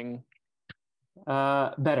reading?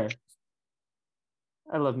 better.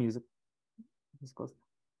 I love musicals.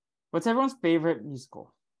 What's everyone's favorite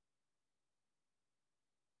musical?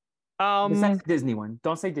 Besides Disney one.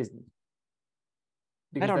 Don't say Disney. I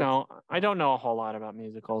Because don't that's- know. I don't know a whole lot about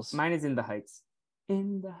musicals. Mine is In the Heights.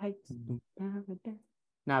 In the Heights.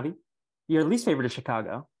 Navi, your least favorite is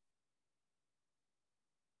Chicago.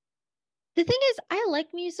 The thing is, I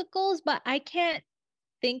like musicals, but I can't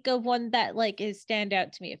think of one that like is stand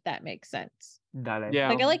out to me, if that makes sense. Yeah.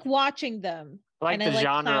 Like I like watching them Like and the I like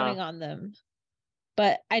genre. clowning on them,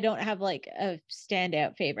 but I don't have like a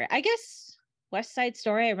standout favorite. I guess West Side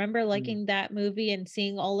Story. I remember liking that movie and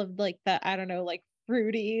seeing all of like the, I don't know, like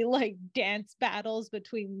fruity like dance battles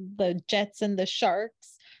between the Jets and the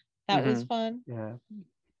Sharks. That was fun. Yeah.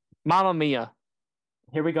 Mamma Mia,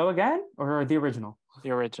 Here we go again, or the original?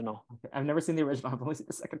 the original. Okay. I've never seen the original. I've only seen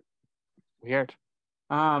the second. Weird.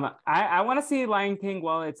 I want to see Lion King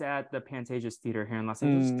while it's at the Pantages Theater here in Los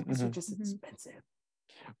Angeles. It's just expensive.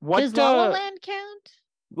 What Does La La Land count?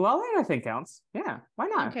 La La Land, I think, counts. Yeah, why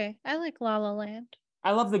not? Okay, I like La La Land.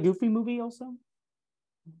 I love the Goofy movie also.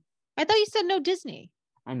 I thought you said no Disney.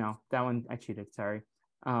 I know that one. I cheated. Sorry.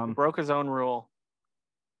 Broke his own rule.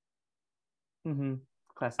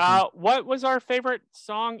 Classic. What was our favorite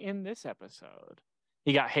song in this episode?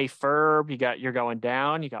 You got Hey Ferb, you got You're Going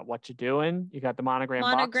Down, you got What You Doing, you got the Monogram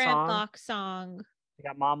Box song. You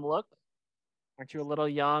got Mom Look. Aren't You a Little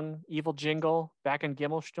Young? Evil Jingle, Back in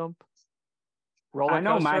Gimmelstump. Rollercoaster, I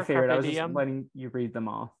know my favorite. Carpe I was Diem. just letting you read them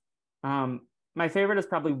all. My favorite is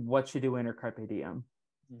probably What You Doing or Carpe Diem.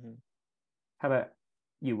 How about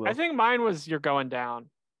you, Will? I think mine was You're Going Down.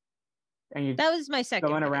 And you That was my second.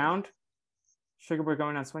 going favorite. around? Sugar, we're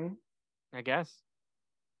going on swinging? I guess.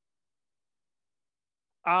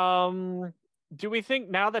 Do we think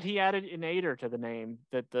now that he added inator to the name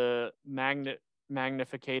that the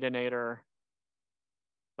magnificatinator?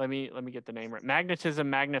 Let me get the name right.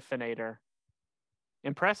 Magnetism magnifinator.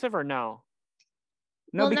 Impressive or no?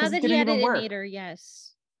 No, Well, now because that it he didn't added even work. Inator,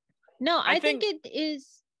 yes. No, I think it is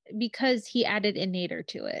because he added Inator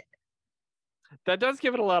to it. That does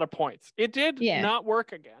give it a lot of points. It did not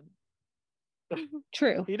work again.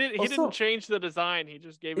 True. He Also, didn't change the design. He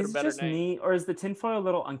just gave it a Is it better just name. me, or is the tinfoil a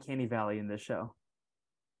little uncanny valley in this show?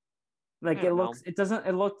 Like I don't know.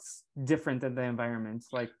 it looks different than the environment.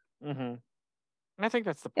 Like, I think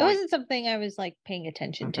that's the It point. wasn't something I was like paying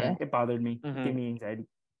attention to. it bothered me. It gave me anxiety.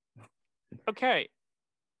 Okay.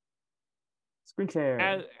 Screen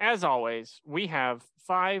share. As always, we have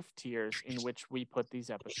 5 tiers in which we put these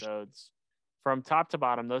episodes from top to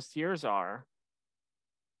bottom. Those tiers are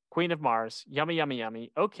Queen of Mars, Yummy, Yummy,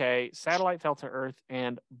 Yummy, Okay, Satellite Fell to Earth,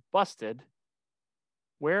 and Busted.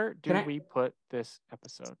 Where do we put this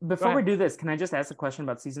episode? Before we do this, can I just ask a question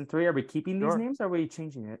about season 3? Are we keeping these names or are we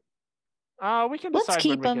changing it? We can decide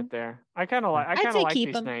when we get there. I kind of like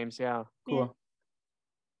these names. Yeah. Cool.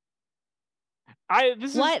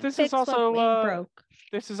 This is also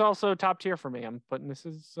this is also top tier for me. I'm putting this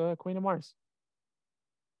as Queen of Mars.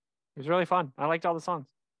 It was really fun. I liked all the songs.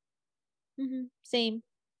 Same.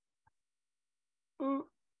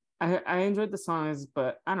 I enjoyed the songs,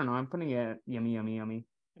 but I don't know. I'm putting it Yummy, Yummy, Yummy.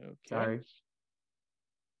 Okay. Sorry.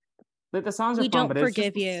 The songs are We fun, don't but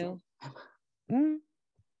forgive it's you.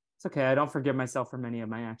 It's okay. I don't forgive myself for many of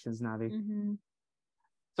my actions, Navi.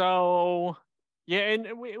 So, yeah,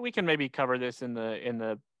 and we can maybe cover this in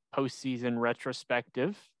the postseason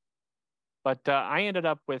retrospective. But I ended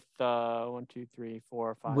up with 1, 2, 3,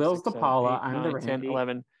 4, 5, Will's 6, the 7, Paula. 8, I'm 9, the 10, Randy.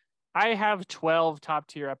 11. I have 12 top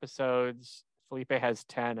tier episodes. Felipe has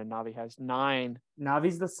 10 and Navi has 9.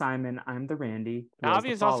 Navi's the Simon. I'm the Randy.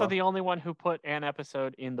 Navi is also the only one who put an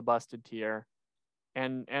episode in the busted tier.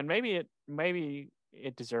 And maybe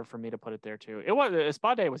it deserved for me to put it there too. It was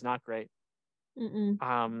Spa Day was not great.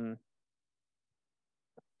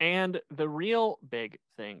 And the real big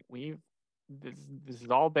thing this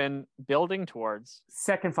has all been building towards.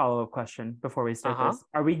 Second follow-up question before we start this.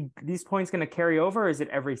 Are these points going to carry over, or is it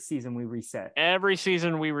every season we reset? Every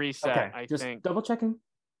season we reset, okay, I just think. Double checking.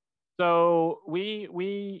 So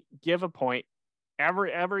we give a point.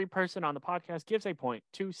 Every person on the podcast gives a point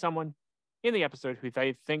to someone in the episode who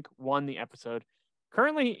they think won the episode.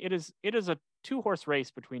 Currently, it is a 2-horse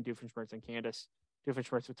race between Doofenshmirtz and Candace.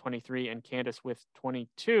 Doofenshmirtz with 23 and Candace with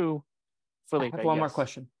 22. Felipe, I have one more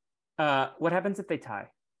question. What happens if they tie?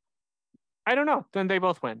 I don't know. Then they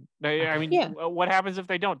both win. What happens if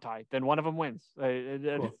they don't tie? Then one of them wins.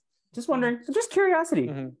 Cool. Just wondering. Just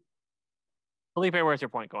curiosity. Felipe, where's your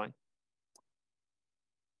point going?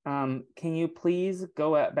 Can you please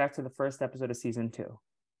go back to the first episode of season 2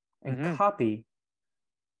 and copy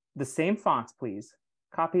the same fonts, please?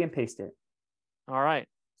 Copy and paste it. All right.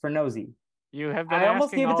 For Nosy. You have been I almost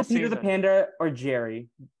asking gave it to all Peter the season. Panda or Jerry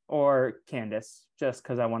or Candace just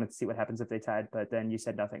because I wanted to see what happens if they tied, but then you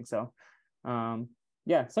said nothing. So,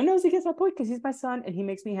 yeah. So Nosy gets my point because he's my son and he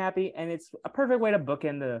makes me happy, and it's a perfect way to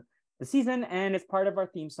bookend the season, and it's part of our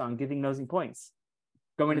theme song, giving Nosy points.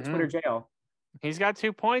 Going to Twitter jail. He's got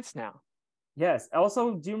 2 points now. Yes.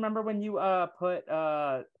 Also, do you remember when you put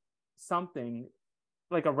something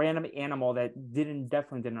like a random animal that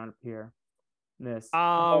definitely did not appear in this.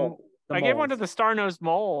 I gave one to moles. the star-nosed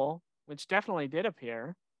mole, which definitely did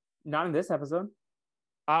appear. Not in this episode.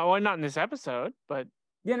 Well, not in this episode, but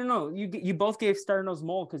Yeah, no. You both gave star-nosed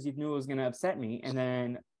mole because you knew it was gonna upset me, and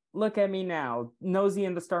then look at me now. Nosy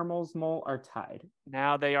and the star-nosed mole are tied.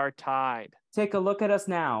 now they are tied. Take a look at us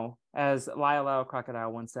now, as Lyle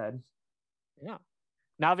Crocodile once said. Yeah.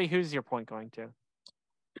 Navi, who's your point going to?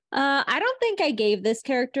 I don't think I gave this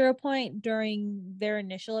character a point during their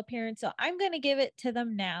initial appearance, so I'm going to give it to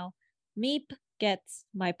them now. Meep gets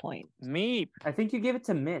my point. Meep. I think you gave it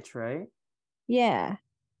to Mitch, right? Yeah.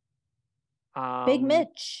 Big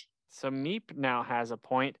Mitch. So Meep now has a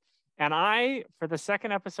point, and I, for the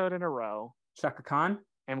second episode in a row, Shaka Khan,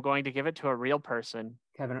 am going to give it to a real person,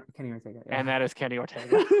 Kenny Ortega, yeah. and that is Kenny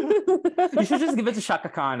Ortega. You should just give it to Shaka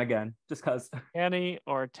Khan again, just because. Kenny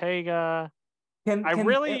Ortega. I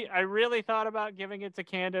really thought about giving it to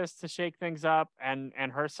Candace to shake things up, and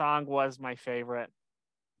her song was my favorite,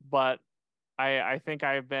 but I think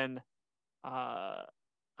I've been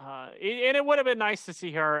and it would have been nice to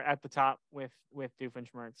see her at the top with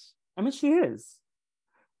Doofenshmirtz. I mean, she is.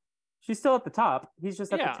 She's still at the top. He's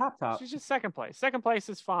just at the top. She's just second place. Second place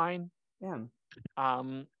is fine. Yeah.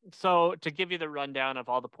 So to give you the rundown of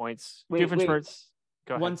all the points, Wait, Doofenshmirtz.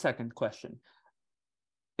 Go ahead. 1 second question.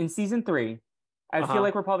 In season 3, I feel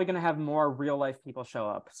like we're probably going to have more real life people show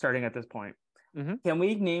up starting at this point. Mm-hmm. Can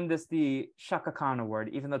we name this the Shaka Khan Award,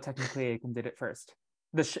 even though technically Aiken did it first?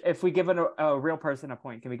 If we give a real person a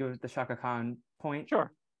point, can we give it the Shaka Khan point?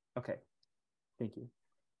 Sure. Okay. Thank you.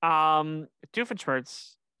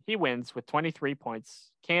 Doofenshmirtz, he wins with 23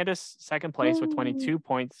 points. Candace, second place with 22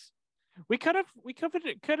 points. We could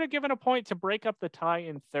have given a point to break up the tie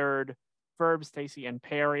in third. Ferb, Stacy, and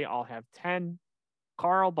Perry all have 10.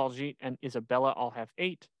 Carl, Baljeet, and Isabella all have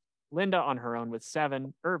 8. Linda on her own with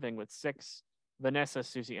 7. Irving with 6. Vanessa,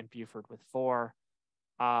 Susie, and Buford with 4.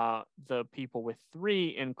 The people with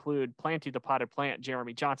 3 include Planty the Potted Plant,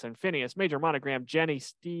 Jeremy Johnson, Phineas, Major Monogram, Jenny,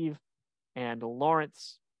 Steve, and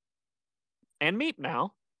Lawrence. And Meep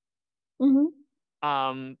now.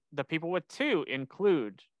 Mm-hmm. The people with 2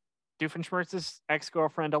 include Doofenshmirtz's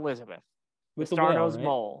ex-girlfriend Elizabeth, With the the whale, Star-Nosed right?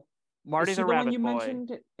 Mole, Marty Is she the the Rabbit one you Boy.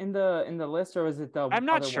 mentioned in the list, or was it the I'm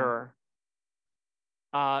not other sure.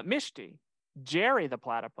 Mishti, Jerry the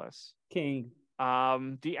Platypus, one? King,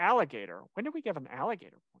 the alligator. When did we give an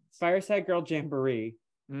alligator points? Fireside Girl Jamboree.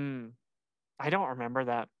 I don't remember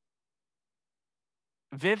that.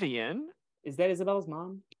 Vivian. Is that Isabella's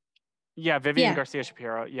mom? Yeah, Vivian Garcia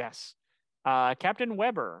Shapiro. Yes. Captain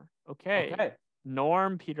Weber. Okay.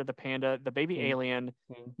 Norm, Peter the Panda, the baby alien,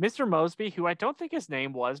 Mr. Mosby, who I don't think his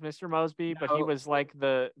name was Mr. Mosby, but he was like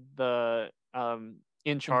the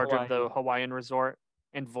in charge of the Hawaiian resort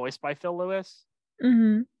and voiced by Phil Lewis.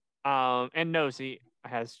 Mm-hmm. And Nosy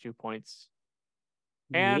has 2 points.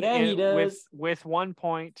 And he does. With 1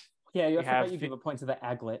 point. Yeah, I forgot you gave a point to the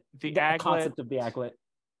aglet. The concept of the aglet.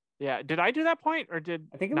 Yeah, did I do that point or did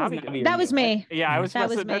I think it was Navi? That was me. Yeah, I was. That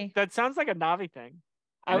was me. That sounds like a Navi thing.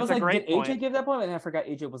 I was like, did AJ point. give that point? And I forgot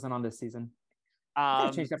AJ wasn't on this season. The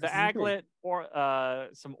aglet, or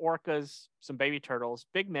some orcas, some baby turtles,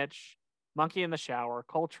 Big Mitch, Monkey in the Shower,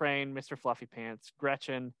 Coltrane, Mr. Fluffy Pants,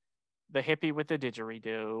 Gretchen, the hippie with the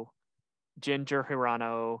didgeridoo, Ginger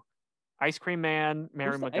Hirano, Ice Cream Man,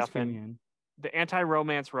 Mary McGuffin, the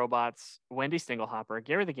anti-romance robots, Wendy Stinglehopper,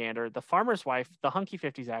 Gary the Gander, the farmer's wife, the hunky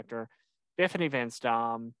 50s actor, Biffany Van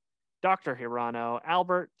Stom, Dr. Hirano,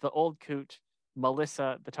 Albert, the old coot,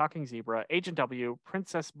 Melissa, the talking zebra, Agent W,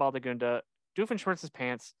 Princess Baldegunda, Doofenshmirtz's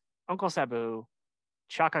pants, Uncle Sabu,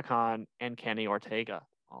 Chaka Khan, and Kenny Ortega.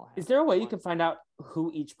 Is there a way you can find out who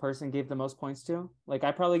each person gave the most points to? Like,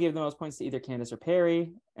 I probably gave the most points to either Candace or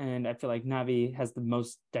Perry, and I feel like Navi has the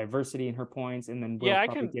most diversity in her points, and then I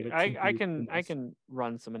can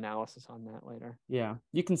run some analysis on that later. Yeah,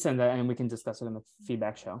 you can send that, and we can discuss it in the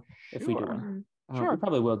feedback show if we do one. Sure, we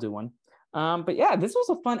probably will do one. But yeah, this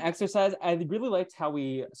was a fun exercise. I really liked how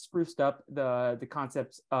we spruced up the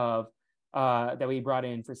concepts of that we brought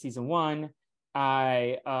in for season 1.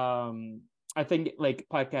 I think like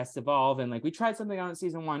podcasts evolve, and like we tried something on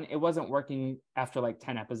season 1. It wasn't working after like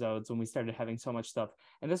 10 episodes when we started having so much stuff.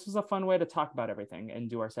 And this was a fun way to talk about everything and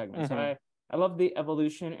do our segments. So I love the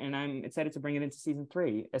evolution, and I'm excited to bring it into season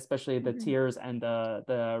 3, especially the tiers and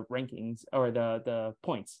the rankings or the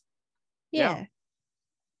points. Yeah.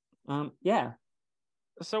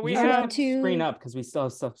 So we have to screen up because we still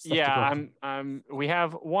have stuff. We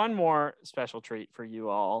have one more special treat for you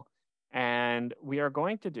all. And we are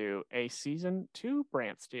going to do a season 2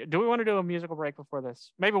 Brant's. Do we want to do a musical break before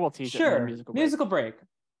this? Maybe we'll tease it. Sure. Musical break.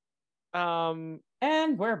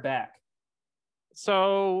 And we're back.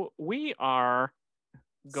 So we are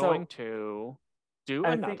going to do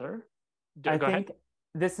another. Go ahead.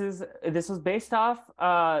 This was based off.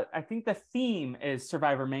 I think the theme is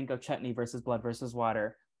Survivor Mango Chutney versus Blood versus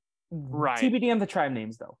Water. Right. TBD on the tribe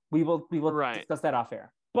names, though. We will discuss that off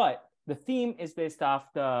air. But the theme is based off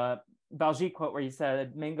the Baljeet quote where he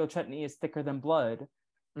said, "Mango chutney is thicker than blood,"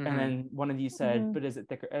 and then one of you said, "But is it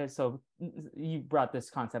thicker?" So you brought this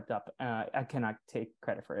concept up. I cannot take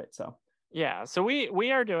credit for it. So yeah. So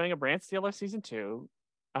we are doing a Brand Stealer season 2,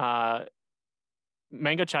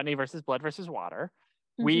 Mango Chutney versus Blood versus Water.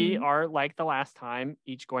 We are, like the last time,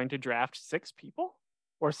 each going to draft 6 people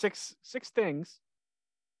or six things.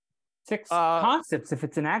 6 concepts if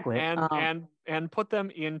it's an aglet. And put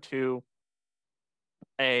them into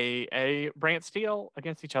a Brant Steal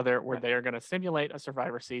against each other where they are going to simulate a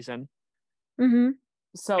Survivor season.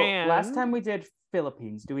 So last time we did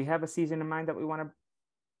Philippines. Do we have a season in mind that we want to?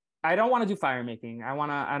 I don't want to do fire making.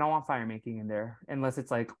 I don't want fire making in there unless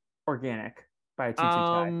it's like organic by a 2-2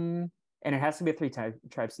 tie. And it has to be a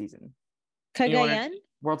 3-tribe season. Cagayan?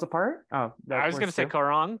 Worlds apart? Oh, I was going to say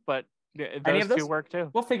Korong, but those 2 work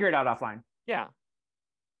too. We'll figure it out offline. Yeah.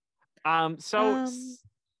 Oh, sorry.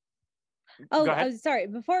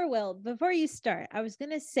 Before you start, I was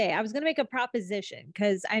going to make a proposition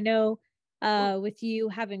because I know with you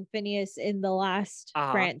having Phineas in the last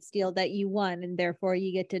Brant Steal that you won, and therefore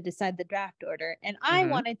you get to decide the draft order. And I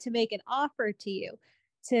wanted to make an offer to you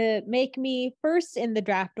to make me first in the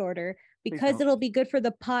draft order because it'll be good for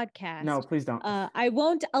the podcast. No, please don't. I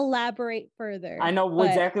won't elaborate further. I know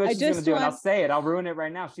exactly what she's going to do, and I'll say it. I'll ruin it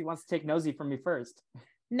right now. She wants to take Nosy from me first.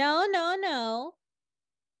 No.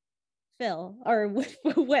 Phil or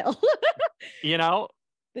Will. The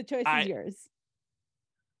choice is yours.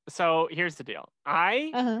 So here's the deal. But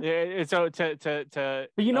I'm going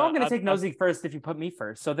to take Nosy first if you put me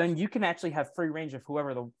first. So then you can actually have free range of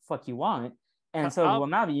whoever the fuck you want. And so,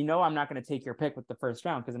 Navi, I'm not going to take your pick with the first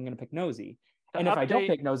round because I'm going to pick Nosy. And if I don't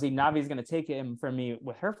pick Nosy, Navi's going to take him from me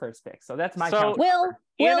with her first pick. So that's my counter. Will,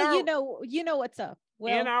 you know what's up.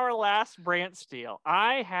 Will. In our last Brant Steal,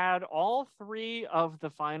 I had all 3 of the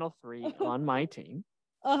final 3 on my team.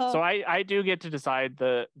 So I do get to decide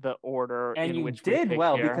the order and in which you did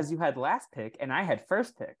well here. Because you had last pick and I had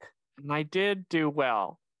first pick. And I did do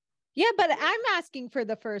well. Yeah, but I'm asking for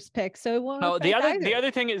the first pick, so it won't. No, the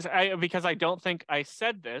other thing is, because I don't think I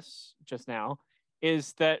said this just now,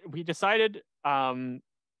 is that we decided we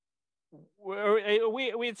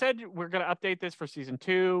had said we're going to update this for season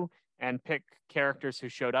 2 and pick characters who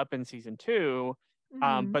showed up in season 2.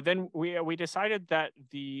 But then we decided that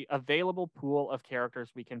the available pool of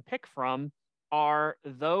characters we can pick from are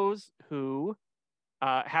those who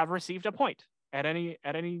have received a point at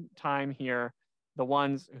any time here. The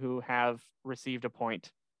ones who have received a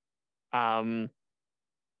point in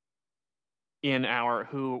our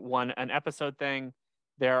who won an episode thing.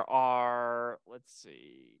 There are,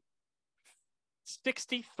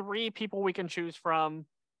 63 people we can choose from.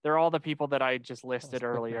 They're all the people that I just listed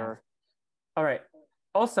earlier. All right.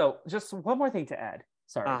 Also, just one more thing to add.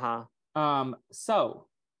 Sorry. So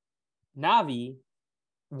Navi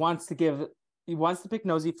wants to pick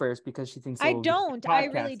Nosy first because she thinks I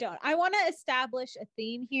really don't. I want to establish a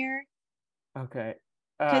theme here. Okay.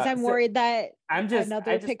 Because I'm worried that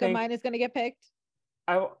another pick of mine is going to get picked.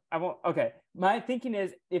 I won't. Okay. My thinking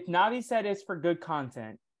is if Navi said it's for good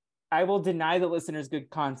content, I will deny the listeners good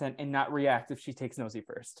content and not react if she takes Nosy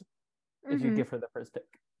first. If you give her the first pick.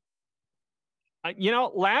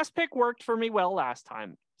 Last pick worked for me well last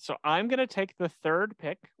time. So I'm going to take the third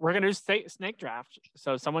pick. We're going to do snake draft.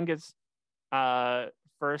 So someone gets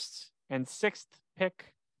first and 6th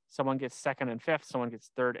pick. Someone gets 2nd and 5th. Someone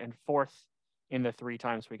gets 3rd and 4th in the 3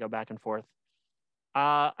 times we go back and forth.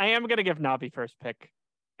 I am going to give Navi first pick,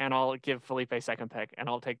 and I'll give Felipe 2nd pick, and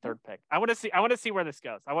I'll take 3rd pick. I want to see where this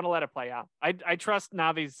goes. I want to let it play out. I trust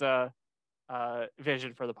Navi's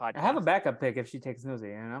vision for the podcast. I have a backup pick if she takes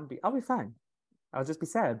Nosy, and I'll be fine. I'll just be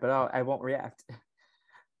sad, but I won't react.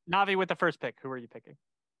 Navi with the first pick. Who are you picking?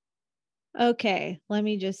 Okay, let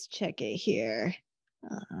me just check it here.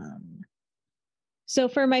 So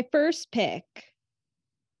for my first pick,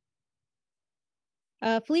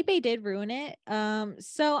 Felipe did ruin it.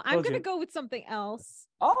 So I'm gonna go with something else.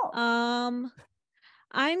 I'm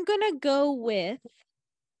gonna go with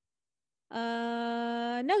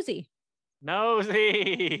Nosy.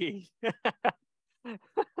 Nosy.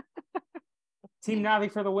 Team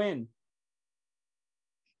Navi for the win.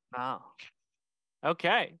 Oh.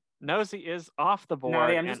 Okay. Nosy is off the board.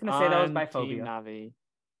 Navi, I'm just going to say that was biphobia. Team Navi.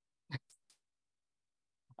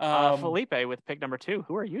 Felipe with pick number 2.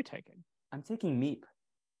 Who are you taking? I'm taking Meep.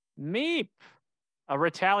 Meep. A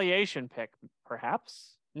retaliation pick,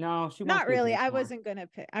 perhaps? No, she won't Not pick really. Meep I more. wasn't gonna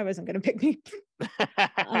pick me.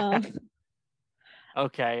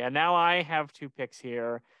 Okay, and now I have 2 picks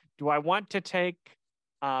here. Do I want to take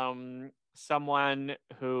someone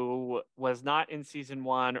who was not in season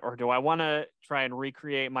 1, or do I want to try and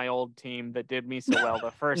recreate my old team that did me so well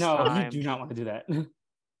the first No, time? you do not want to do that.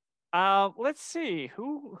 Let's see.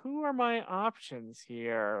 Who are my options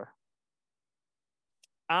here?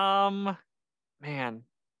 Man.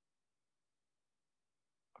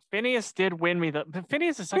 Phineas did win me but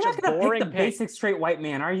Phineas is such You're a not gonna pick boring the pick. basic straight white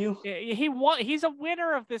man, are you? He won. He's a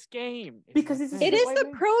winner of this game. Because he's a It straight is white the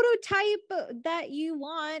man. prototype that you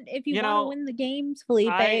want if you You want know, to win the games,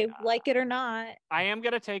 Felipe, I- like it or not. I am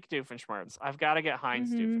gonna take Doofenshmirtz. I've got to get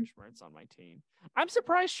Heinz Mhm. Doofenshmirtz on my team. I'm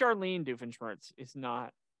surprised Charlene Doofenshmirtz is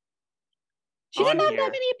not. She didn't on have here.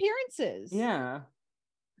 that many appearances. Yeah.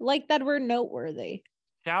 Like that were noteworthy.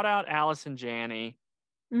 Shout out Allison Janney.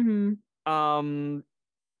 Mm-hmm.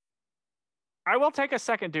 I will take a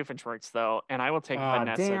second Doofenshmirtz though, and I will take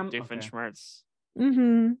Vanessa damn. Okay. Doofenshmirtz.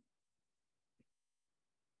 Mm-hmm.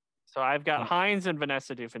 So I've got Heinz and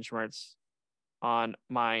Vanessa Doofenshmirtz on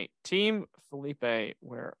my team. Felipe,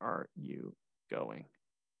 where are you going?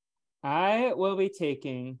 I will be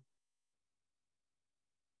taking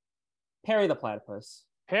Perry the Platypus.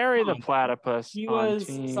 Perry the Platypus. He on was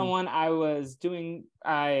team. someone I was doing.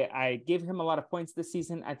 I gave him a lot of points this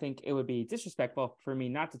season. I think it would be disrespectful for me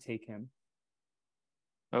not to take him.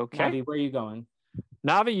 Okay. Navi, where are you going?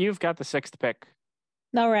 Navi, you've got the 6th pick.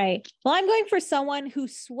 All right. Well, I'm going for someone who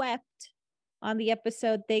swept on the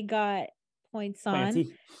episode they got points on.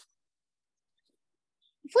 Planty.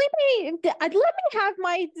 Felipe, let me have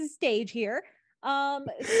my stage here.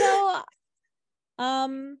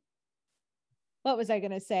 What was I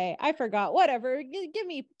gonna say? I forgot. Whatever. Give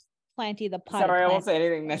me Planty the potted Sorry, I won't plant. say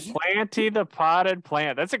anything. Next. Planty the potted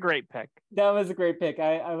plant. That's a great pick. That was a great pick.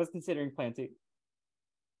 I was considering Planty.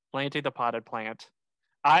 Planty the potted plant.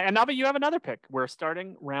 And Navi, you have another pick. We're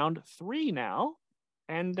starting round 3 now.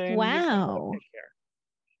 And then you've got another Wow. pick here.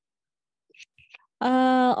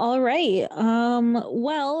 All right.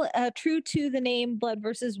 Well, true to the name Blood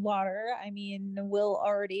versus Water, I mean, Will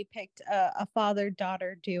already picked a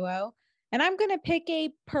father-daughter duo, and I'm gonna pick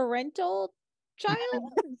a parental child,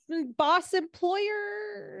 boss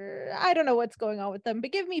employer. I don't know what's going on with them,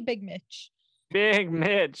 but give me Big Mitch. Big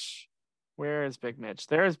Mitch. Where is Big Mitch?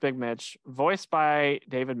 There's Big Mitch, voiced by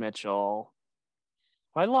David Mitchell.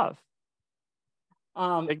 I love.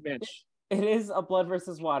 Big Mitch. It is a Blood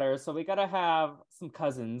versus Water, so we gotta have some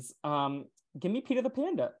cousins. Give me Peter the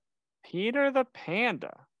Panda. Peter the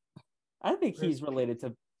Panda. I think he's related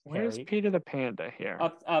to Where's Perry. Peter the Panda here?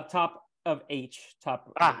 Up top of H. Top.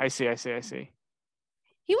 I see. He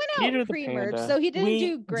went Peter out the pre-merge, Panda. so he didn't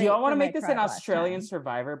do great. Do y'all want to for my make this an tribe last Australian time.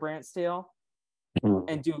 Survivor Brant Steele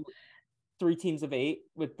and do 3 teams of 8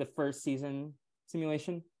 with the first season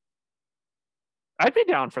simulation? I'd be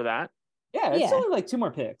down for that. Yeah, it's Yeah. only like 2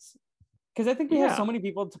 more picks. Because I think we have so many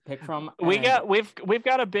people to pick from. We've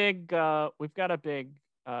got a big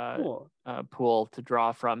Cool. pool to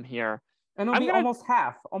draw from here. And it'll be almost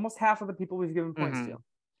half of the people we've given points to.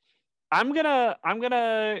 I'm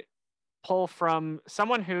gonna pull from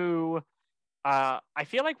someone who I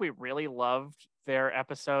feel like we really loved their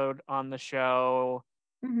episode on the show.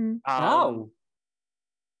 And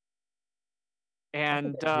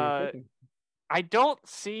I don't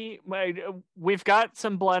see. We've got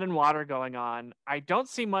some blood and water going on. I don't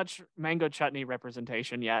see much mango chutney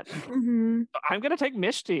representation yet. Mm-hmm. I'm gonna take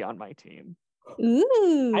Mishti on my team.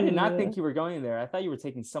 Ooh. I did not think you were going there. I thought you were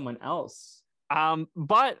taking someone else.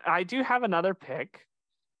 But I do have another pick,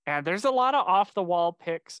 and there's a lot of off the wall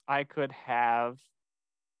picks I could have.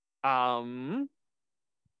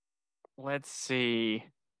 Let's see.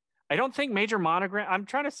 I don't think Major Monogram. I'm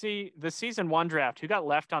trying to see the season 1 draft. Who got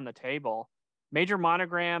left on the table? Major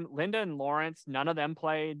Monogram, Linda and Lawrence. None of them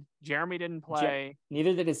played. Jeremy didn't play.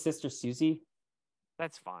 Neither did his sister Susie.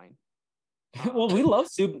 That's fine. Well, we love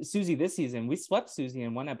Susie this season. We swept Susie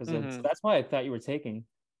in 1 episode, so that's why I thought you were taking.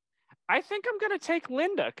 I think I'm gonna take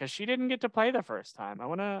Linda because she didn't get to play the first time. I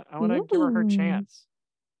wanna give her chance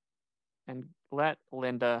and let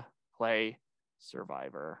Linda play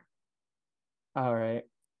Survivor. All right.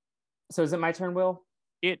 So is it my turn, Will?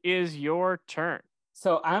 It is your turn.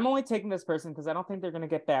 So I'm only taking this person because I don't think they're going to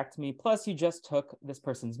get back to me. Plus, you just took this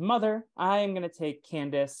person's mother. I am going to take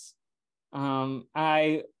Candace.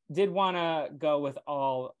 I did want to go with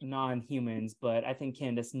all non-humans, but I think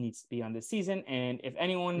Candace needs to be on this season. And if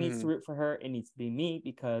anyone needs to root for her, it needs to be me,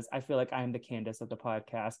 because I feel like I'm the Candace of the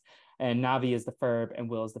podcast, and Navi is the Ferb, and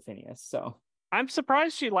Will is the Phineas. So I'm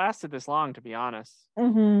surprised she lasted this long, to be honest.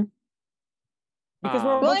 Mm-hmm. because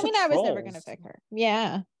we're a Well, bunch I mean, of I was never going to trolls. pick her.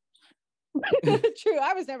 Yeah. True.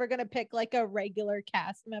 I was never going to pick like a regular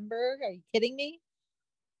cast member. Are you kidding me?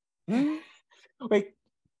 Wait,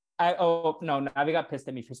 no, Navi got pissed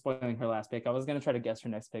at me for spoiling her last pick. I was gonna try to guess her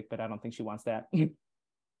next pick, but I don't think she wants that.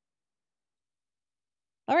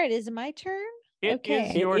 All right, is it my turn? It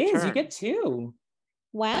is your It is. turn. You get 2.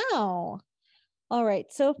 Wow. All right.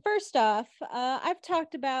 So first off, I've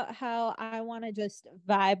talked about how I want to just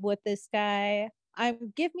vibe with this guy.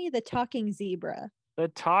 Give me the talking zebra. The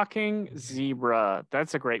talking zebra.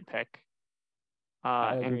 That's a great pick.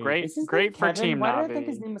 And great Is his great name for Kevin? Team Why Navi. did I think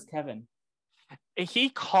his name was Kevin? He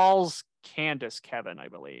calls Candace Kevin, I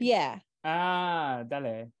believe. Yeah.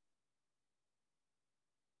 Dale.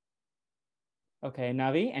 Okay,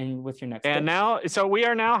 Navi, and with your next And pick? so we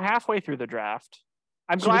are now halfway through the draft.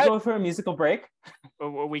 Should we go for a musical break?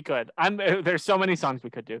 We could. There's so many songs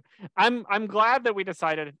we could do. I'm glad that we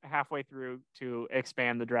decided halfway through to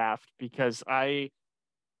expand the draft, because I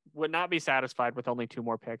would not be satisfied with only 2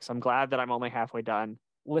 more picks. I'm glad that I'm only halfway done.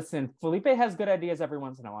 Listen, Felipe has good ideas every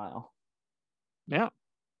once in a while. Yeah.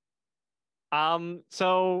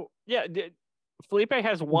 So yeah, Felipe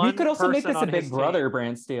has one. We could also make person this a on Big his Brother team.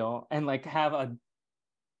 brand steal and like have a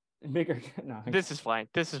bigger. No, This is fine.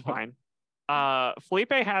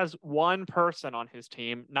 Felipe has one person on his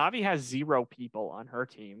team. Navi has 0 people on her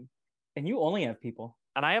team. And you only have people.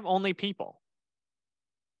 And I have only people.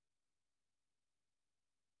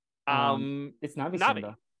 It's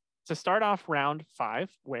Navi. To start off round 5,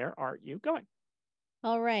 where are you going?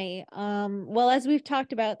 All right. Well, as we've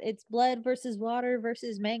talked about, it's blood versus water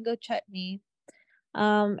versus mango chutney.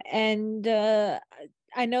 And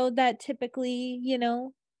I know that typically,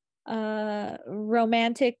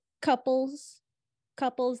 romantic couples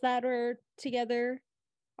that are together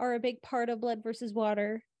are a big part of blood versus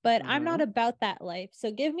water, but I'm not about that life.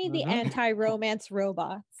 So give me the anti-romance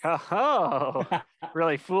robots. Oh,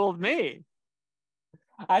 really fooled me.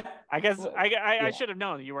 I guess I Yeah. should have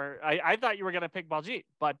known you were. I thought you were going to pick Baljeet,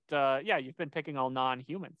 but yeah, you've been picking all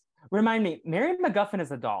non-humans. Remind me, Mary McGuffin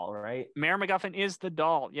is a doll, right? Mary McGuffin is the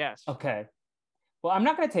doll. Yes. Okay. Well, I'm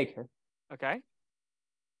not going to take her. Okay.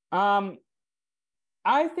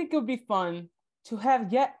 I think it would be fun to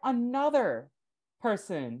have yet another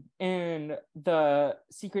person in the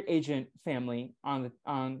secret agent family on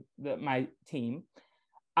my team.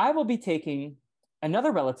 I will be taking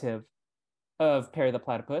another relative of Perry the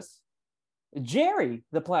Platypus, Jerry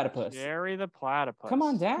the Platypus. Jerry the Platypus. Come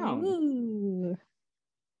on down. Ooh.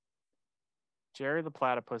 Jerry the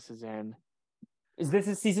Platypus is in. This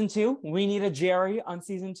is season 2? We need a Jerry on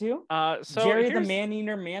season 2? So Jerry the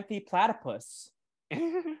man-eater manthy platypus.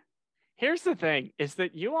 Here's the thing, is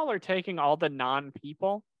that you all are taking all the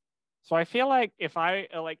non-people. So I feel like if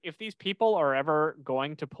these people are ever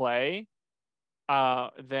going to play,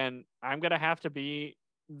 then I'm going to have to be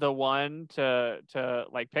the one to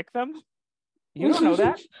like pick them. You don't know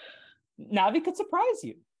that. Navi could surprise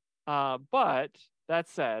you. But that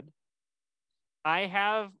said, I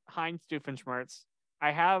have Heinz Doofenshmirtz.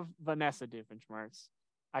 I have Vanessa Doofenshmirtz.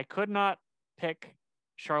 I could not pick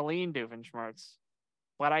Charlene Doofenshmirtz,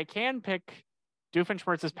 but I can pick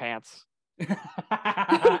Doofenshmirtz's pants. And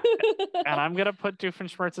I'm gonna put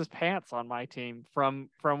Doofenshmirtz's pants on my team from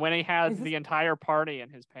when he has the entire party in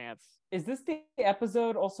his pants. Is this the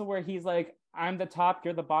episode also where he's like, I'm the top,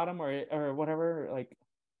 you're the bottom, or whatever? Like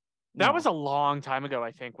that was a long time ago,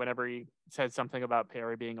 I think, whenever he said something about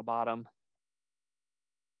Perry being a bottom.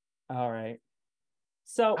 All right.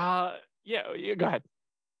 So yeah, go ahead.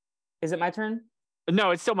 Is it my turn?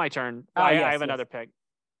 No, it's still my turn. Oh, I yes, have another pick.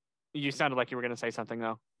 You sounded like you were going to say something,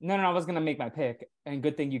 though. No, I was going to make my pick. And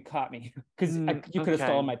good thing you caught me, because you could have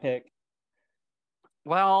stolen my pick.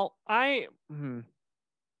 Well, then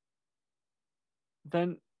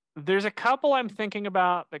there's a couple I'm thinking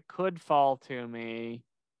about that could fall to me.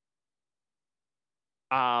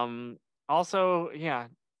 Also, yeah.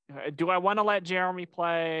 Do I want to let Jeremy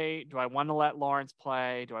play? Do I want to let Lawrence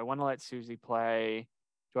play? Do I want to let Susie play?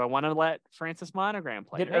 Do I want to let Francis Monogram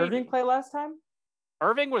play? Did Irving play last time?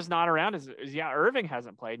 Irving was not around. Irving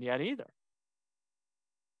hasn't played yet either.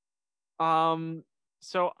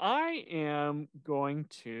 So I am going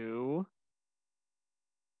to.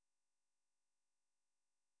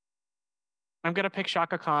 I'm gonna pick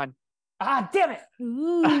Shaka Khan. Ah, damn it!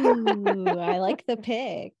 Ooh, I like the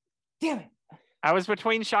pick. Damn it! I was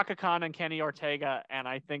between Shaka Khan and Kenny Ortega, and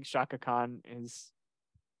I think Shaka Khan is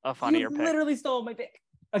a funnier You pick. literally stole my pick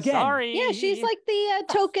again. Sorry. Yeah, she's like the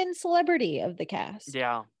token celebrity of the cast.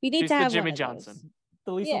 Yeah. We need She's to the have Jimmy one of Johnson. those.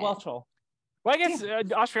 The Lisa Yeah. Whelchel. Well, I guess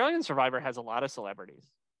Australian Survivor has a lot of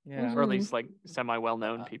celebrities. Yeah. Or at least like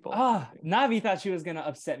semi-well-known people. Navi thought she was gonna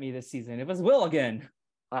upset me this season. It was Will again.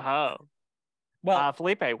 Oh. Well,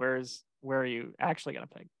 Felipe, where are you actually gonna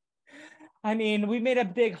pick? I mean, we made a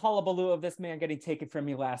big hullabaloo of this man getting taken from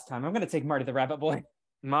me last time. I'm gonna take Marty the Rabbit Boy.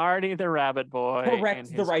 Marty the Rabbit Boy.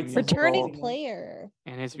 Correct the right returning player.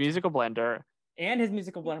 And his musical blender. And his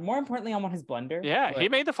musical blender. More importantly, I want his blender. Yeah, he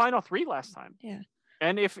made the final 3 last time. Yeah.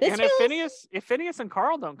 And if Phineas and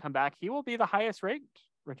Carl don't come back, he will be the highest ranked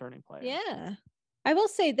returning player. Yeah. I will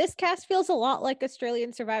say this cast feels a lot like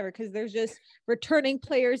Australian Survivor because there's just returning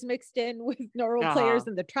players mixed in with normal players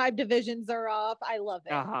and the tribe divisions are off. I love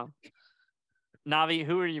it. Navi,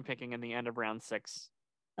 who are you picking in the end of round 6?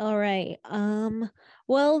 All right.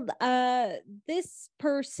 Well, this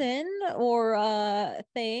person or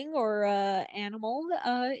thing or animal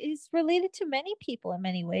is related to many people in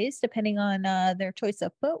many ways, depending on their choice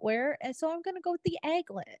of footwear. And so I'm going to go with the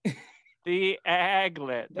aglet. The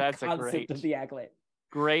aglet. That's a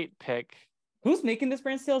great pick. Who's making this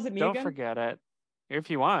brand steel? Is it me Don't again? forget it. If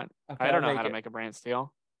you want. Okay, I don't know how to make a brand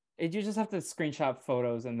steel. You just have to screenshot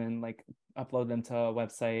photos and then like upload them to a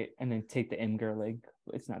website and then take the Imgur link.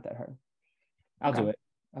 It's not that hard. I'll do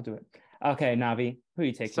it. Okay, Navi, who are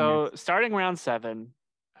you taking? So next? starting round 7,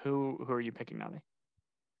 who are you picking, Navi?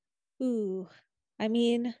 Ooh, I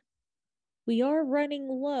mean, we are running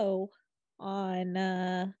low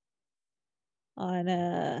on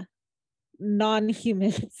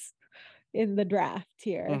non-humans in the draft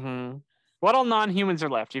here. Mm-hmm. What all non-humans are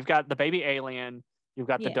left? You've got the baby alien. You've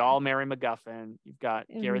got the doll Mary McGuffin. You've got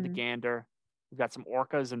Gary the Gander. You've got some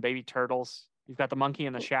orcas and baby turtles. You've got the monkey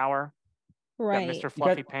in the shower. Right. You've got Mr.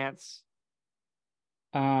 Fluffy Pants.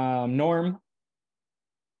 Norm.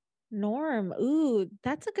 Ooh,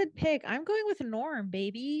 that's a good pick. I'm going with Norm,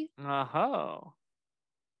 baby. Oh.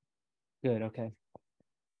 Good, okay.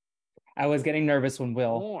 I was getting nervous when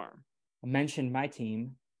Will mentioned my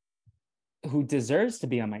team, who deserves to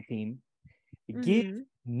be on my team. Give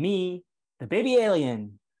me the baby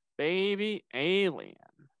alien. Baby alien.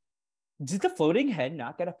 Did the floating head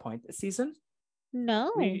not get a point this season?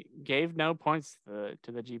 No. We gave no points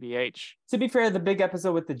to the GBH. To be fair, the big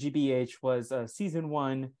episode with the GBH was season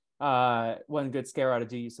 1, one good scare ought to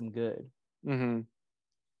do you some good. Mm-hmm.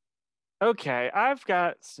 Okay, I've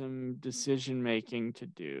got some decision making to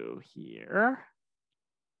do here.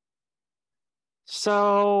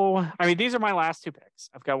 So, I mean, these are my last 2 picks.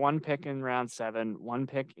 I've got 1 pick in round 7, 1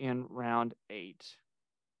 pick in round 8.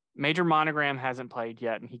 Major Monogram hasn't played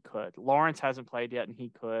yet, and he could. Lawrence hasn't played yet, and he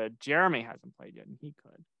could. Jeremy hasn't played yet, and he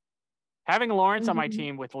could. Having Lawrence on my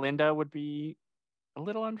team with Linda would be a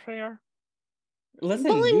little unfair.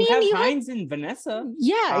 Listen, well, you have Hines and Vanessa.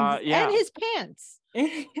 Yeah, and his pants.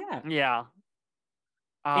 Yeah.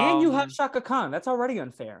 And you have Shaka Khan. That's already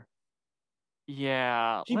unfair.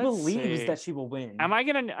 Yeah. She believes that she will win. Am I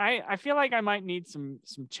gonna? I feel like I might need some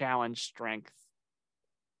challenge strength.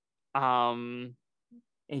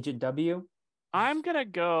 Agent W. I'm gonna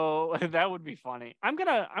go. That would be funny. I'm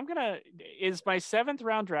gonna. Is my 7th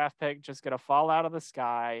round draft pick just gonna fall out of the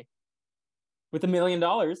sky with $1 million?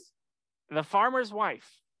 The farmer's wife.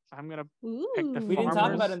 I'm gonna pick the. We didn't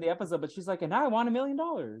talk about it in the episode, but she's like, and now I want $1 million.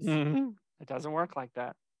 Mm-hmm. It doesn't work like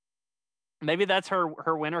that. Maybe that's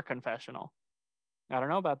her winter confessional. I don't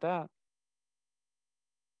know about that.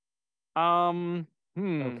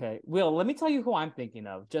 Okay. Will, let me tell you who I'm thinking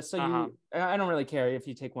of, just so you... I don't really care if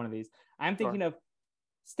you take one of these. I'm thinking of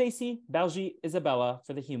Stacy, Belgi, Isabella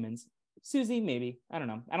for the humans. Susie, maybe. I don't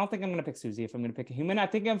know. I don't think I'm going to pick Susie if I'm going to pick a human. I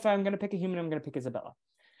think if I'm going to pick a human, I'm going to pick Isabella.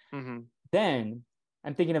 Mm-hmm. Then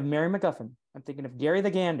I'm thinking of Mary McGuffin. I'm thinking of Gary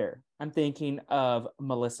the Gander. I'm thinking of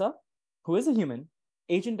Melissa, who is a human.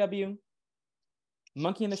 Agent W,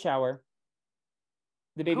 Monkey in the Shower,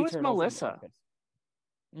 the baby turtle. Who is Melissa?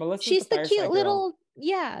 Melissa, she's the cute little,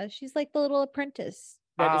 she's like the little apprentice.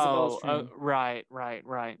 That Isabella's training.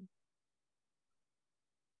 Right.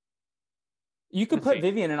 You could put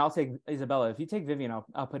Vivian and I'll take Isabella. If you take Vivian,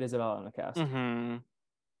 I'll put Isabella on the cast. Mm-hmm.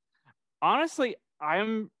 Honestly,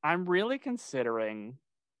 I'm really considering.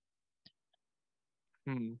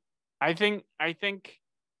 I think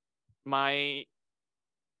my.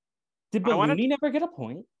 Did Balloony never get a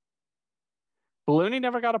point? Balloony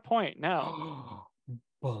never got a point. No.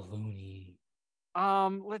 Balloony.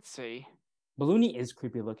 Let's see. Balloony is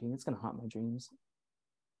creepy looking. It's gonna haunt my dreams.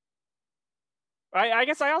 I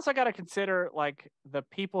guess I also got to consider like the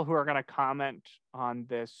people who are going to comment on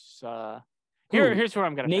this. Here's who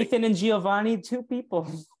I'm going to pick. Nathan and Giovanni, 2 people.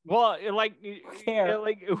 Well, care.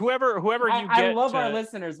 like whoever you get. I love our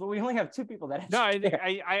listeners, but we only have 2 people that actually care.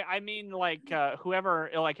 I mean like whoever,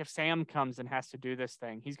 like if Sam comes and has to do this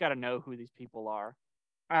thing, he's got to know who these people are.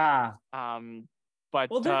 But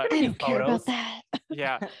well, I don't care about that.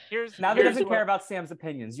 Yeah, now he doesn't care about Sam's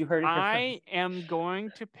opinions. You heard it. I am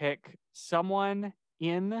going to pick someone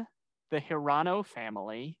in the Hirano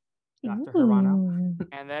family. Dr. Hirano.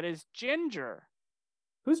 And that is Ginger.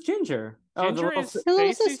 Who's Ginger? Ginger is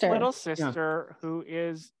Stacy's little sister, who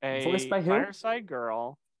is a voiced by who? Fireside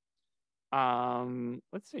Girl.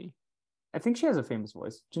 Let's see. I think she has a famous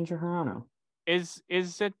voice. Ginger Hirano. Is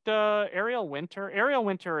it Ariel Winter? Ariel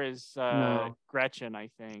Winter is No. Gretchen, I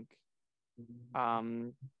think.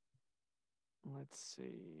 Let's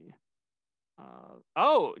see.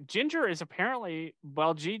 Ginger is apparently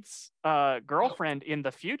Baljeet's girlfriend in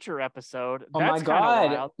the future episode. That's my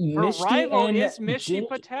God. Her Mishti rival and is Mishti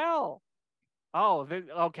Patel. Oh,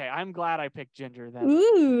 okay. I'm glad I picked Ginger then.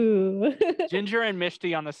 Ooh. Ginger and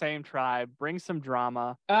Mishti on the same tribe. Bring some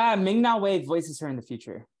drama. Ming Na Wei voices her in the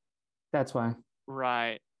future. That's why.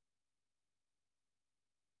 Right.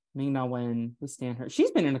 Ming Na Wen, we stand her.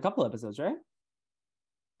 She's been in a couple episodes, right?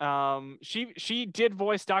 She did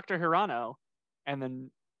voice Dr. Hirano, and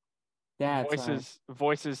then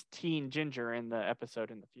voices teen Ginger in the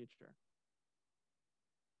episode in the future.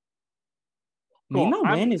 Cool. Ming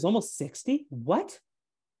Na Wen is almost 60. What?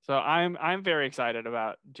 So I'm very excited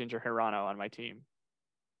about Ginger Hirano on my team.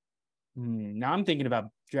 Now I'm thinking about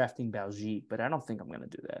drafting Baljeet, but I don't think I'm gonna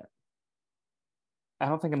do that. I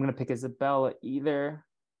don't think I'm gonna pick Isabella either.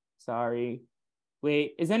 Sorry.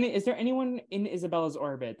 Wait, is there anyone in Isabella's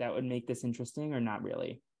orbit that would make this interesting or not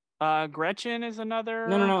really? Gretchen is another.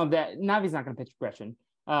 No. That Navi's not gonna pitch Gretchen.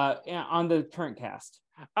 On the current cast.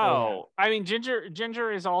 Oh, I mean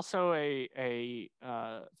Ginger is also a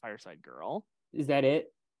Fireside Girl. Is that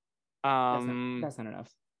it? That's not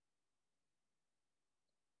enough.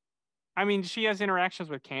 I mean, she has interactions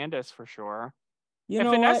with Candace for sure. If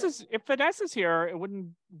Vanessa's here, it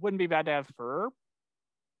wouldn't be bad to have Ferb.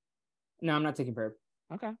 No, I'm not taking Ferb.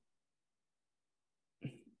 Okay.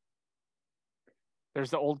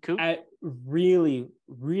 There's the old coop. I really,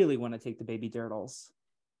 really want to take the baby Dirtles.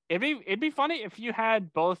 It'd be funny if you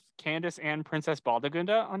had both Candace and Princess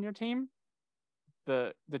Baldegunda on your team.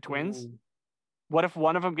 The twins. Ooh. What if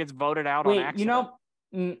one of them gets voted out on accident?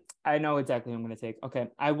 I know exactly who I'm going to take. Okay.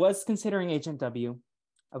 I was considering Agent W.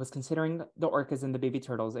 I was considering the orcas and the baby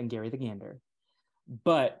turtles and Gary the Gander.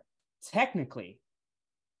 But technically,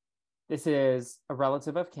 this is a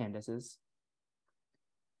relative of Candace's.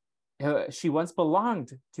 She once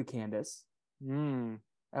belonged to Candace.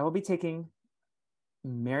 I will be taking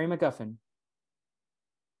Mary McGuffin.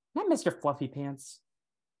 Not Mr. Fluffy Pants.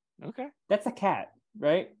 Okay. That's a cat,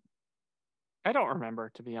 right? I don't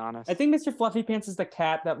remember, to be honest. I think Mr. Fluffy Pants is the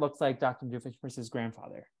cat that looks like Dr. Doofenshmirtz's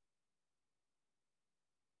grandfather.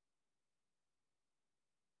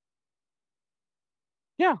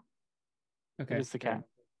 Yeah. Okay. It is the cat.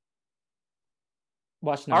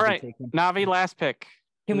 Watch Navi. All right. Navi, last pick.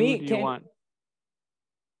 Can Who do you want?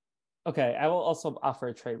 Okay. I will also offer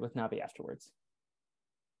a trade with Navi afterwards.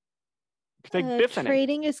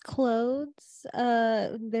 Trading is clothes.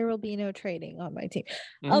 There will be no trading on my team.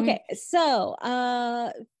 Okay, so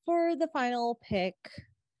for the final pick,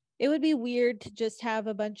 it would be weird to just have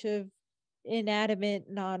a bunch of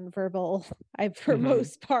inanimate, nonverbal, for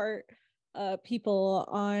most part, people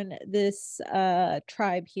on this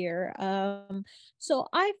tribe here. So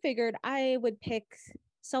I figured I would pick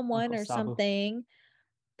someone or something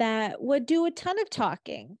that would do a ton of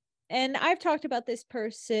talking. And I've talked about this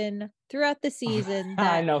person throughout the season.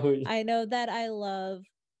 That I know that I love.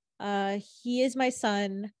 He is my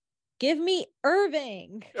son. Give me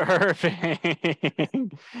Irving.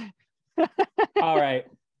 Irving. All right.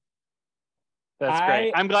 That's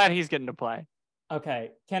great. I'm glad he's getting to play.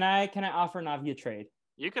 Okay. Can I offer Navi a trade?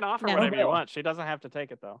 You can offer whatever you want. She doesn't have to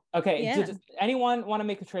take it though. Okay. Yeah. Does anyone want to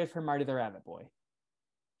make a trade for Marty the Rabbit Boy?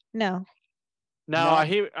 No. No,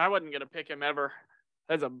 I wasn't gonna pick him ever.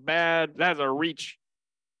 That's a reach.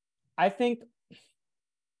 I think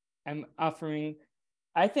I'm offering.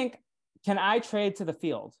 Can I trade to the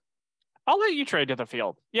field? I'll let you trade to the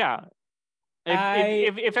field. Yeah.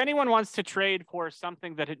 If anyone wants to trade for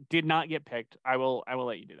something that it did not get picked, I will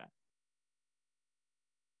let you do that.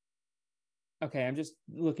 Okay, I'm just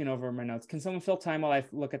looking over my notes. Can someone fill time while I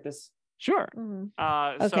look at this? Sure.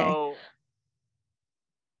 Okay. So.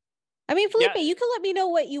 I mean, Felipe, you can let me know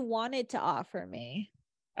what you wanted to offer me.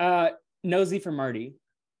 Nosy for Marty.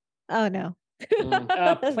 Oh no.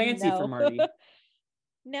 Planty for No. Marty.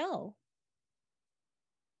 No.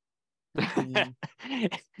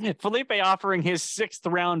 Felipe offering his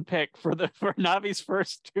 6th round pick for Navi's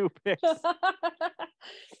first 2 picks.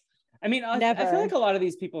 I mean, I Never. feel like a lot of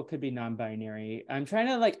these people could be non-binary. I'm trying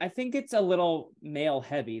to I think it's a little male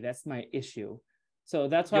heavy. That's my issue. So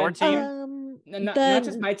that's why Your team? not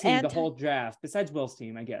just my team, the whole draft, besides Will's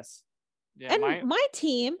team, I guess. Yeah, and my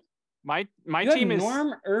team. My You team have is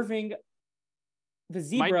Norm, Irving, the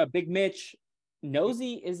zebra, Big Mitch.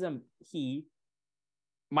 Nosy is a he.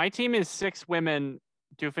 My team is 6 women,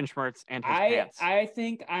 Doofenshmirtz, and his pants. I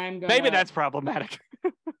think I'm gonna. Maybe that's problematic.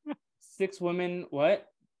 6 women, what?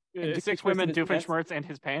 6 women, Doofenshmirtz, and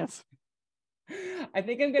his pants. I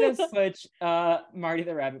think I'm gonna switch Marty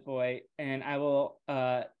the Rabbit Boy, and I will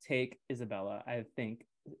take Isabella. I think.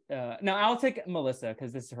 No, I'll take Melissa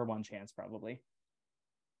because this is her one chance, probably.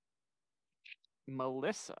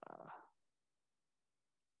 Melissa.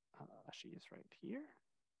 She is right here.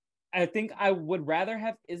 I think I would rather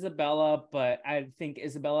have Isabella, but I think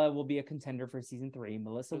Isabella will be a contender for season 3.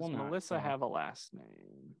 Melissa will not. Melissa have a last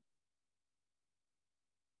name?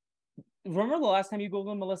 Remember the last time you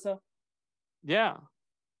Googled Melissa? Yeah.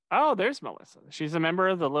 Oh, there's Melissa. She's a member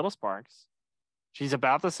of the Little Sparks. She's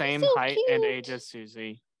about the same So height cute. and age as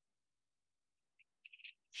Susie.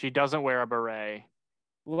 She doesn't wear a beret.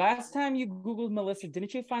 Last time you Googled Melissa,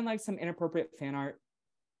 didn't you find some inappropriate fan art?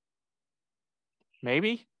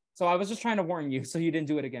 Maybe. So I was just trying to warn you so you didn't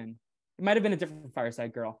do it again. It might have been a different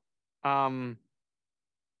Fireside Girl.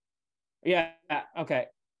 Yeah, okay.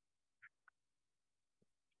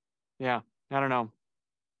 Yeah, I don't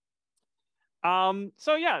know.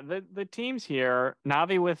 So yeah, the teams here,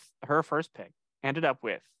 Navi with her first pick ended up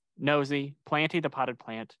with Nosy, Planty the Potted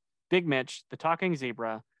Plant, Big Mitch, the Talking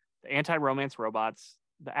Zebra, the Anti-Romance Robots,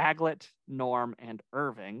 the Aglet, Norm, and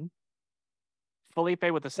Irving. Felipe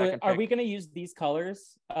with the second pick. Are we going to use these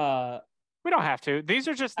colors? We don't have to. These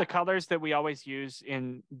are just the colors that we always use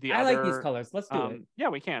in the I other... like these colors. Let's do it. Yeah,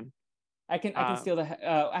 we can. I can steal the...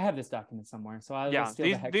 I have this document somewhere, so I'll steal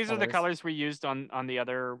the hex these colors. are the colors we used on the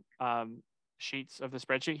other sheets of the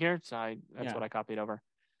spreadsheet here. So that's what I copied over.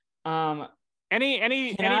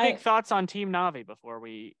 Any big thoughts on Team Navi before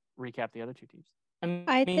we recap the other 2 teams?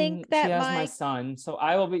 I think that she has my son, so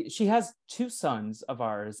I will be. She has 2 sons of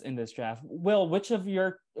ours in this draft. Will, which of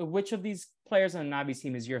these players on Navi's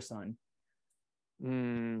team is your son?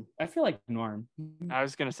 I feel like Norm. I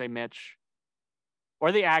was gonna say Mitch,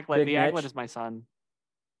 or the Aglet. The Aglet is my son.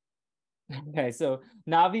 Okay, so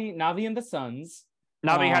Navi and the sons.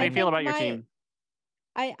 Navi, how do you feel about your team?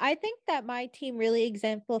 I think that my team really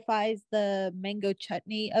exemplifies the mango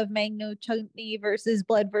chutney of mango chutney versus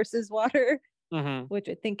blood versus water. Which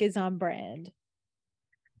I think is on brand.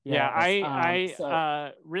 Yeah,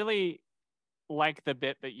 I really like the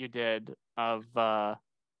bit that you did of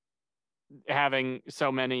having so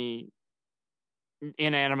many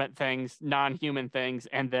inanimate things, non-human things,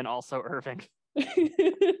 and then also Irving.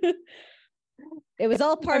 It was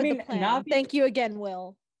all part of the plan. Thank you again,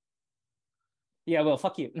 Will. Yeah, Will,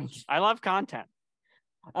 fuck you. I love content.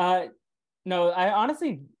 No, I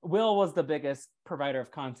honestly, Will was the biggest provider of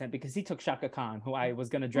content because he took Shaka Khan, who I was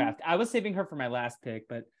going to draft. I was saving her for my last pick,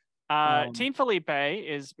 but... Team Felipe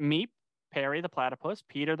is Meep, Perry the Platypus,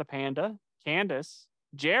 Peter the Panda, Candace,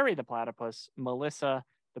 Jerry the Platypus, Melissa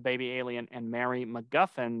the Baby Alien, and Mary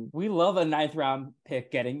McGuffin. We love a 9th round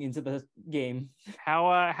pick getting into the game.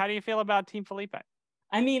 How do you feel about Team Felipe?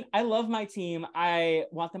 I mean, I love my team. I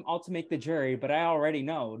want them all to make the jury, but I already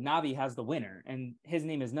know Navi has the winner, and his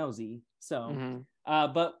name is Nosy. So,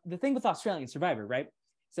 but the thing with Australian Survivor, right?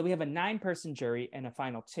 So we have a 9-person jury and a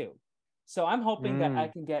final 2. So I'm hoping that I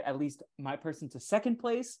can get at least my person to 2nd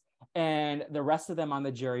place and the rest of them on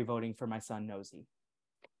the jury voting for my son, Nosy.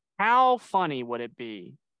 How funny would it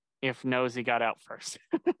be if Nosy got out first?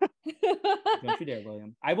 Don't you dare,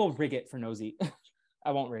 William. I will rig it for Nosy.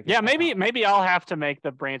 I won't rig it. Yeah, maybe I'll have to make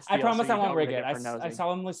the brand steal. I promise so I won't rig it. I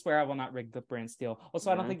solemnly swear I will not rig the brand steal.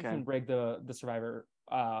 Also, I don't think you can rig the Survivor.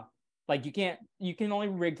 You can only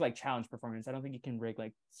rig challenge performance. I don't think you can rig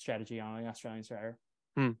strategy on the Australian Survivor.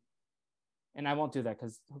 And I won't do that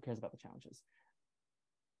because who cares about the challenges?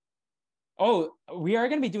 Oh, we are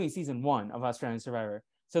going to be doing season 1 of Australian Survivor.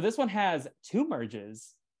 So this one has 2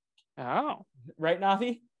 merges. Oh, right,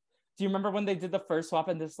 Navi? Do you remember when they did the first swap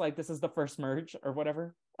and this is the first merge or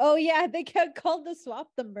whatever? Oh yeah, they called the swap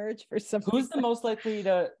the merge for some Who's reason. the most likely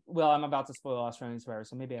to... Well, I'm about to spoil Australian Survivor,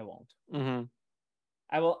 so maybe I won't.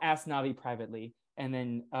 I will ask Navi privately, and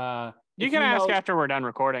then... you can ask after we're done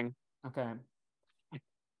recording. Okay.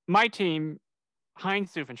 My team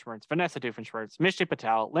Heinz Doofenshmirtz, Vanessa Doofenshmirtz, Misty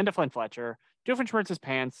Patel, Linda Flynn Fletcher, Doofenshmirtz's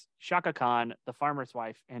Pants, Shaka Khan, The Farmer's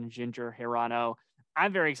Wife, and Ginger Hirano.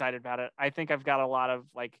 I'm very excited about it. I think I've got a lot of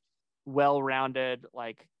like well-rounded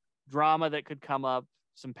like drama that could come up,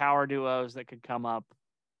 some power duos that could come up.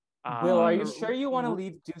 Will, are you sure you want to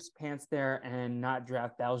leave Deuce Pants there and not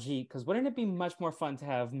draft Baljeet? Because wouldn't it be much more fun to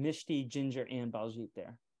have Mishti, Ginger, and Baljeet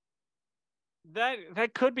there?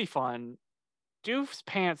 That could be fun. Deuce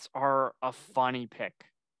Pants are a funny pick.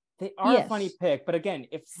 They are a funny pick, but again,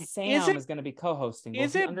 if Sam is going to be co-hosting,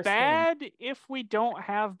 is it bad if we don't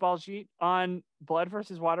have Baljeet on Blood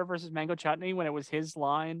versus Water versus Mango Chutney when it was his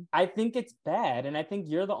line? I think it's bad, and I think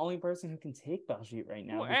you're the only person who can take Baljeet right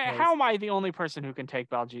now. How am I the only person who can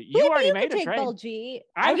take Baljeet? You already made a trade. Baljeet.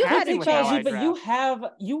 I can take Baljeet,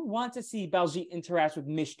 but you want to see Baljeet interact with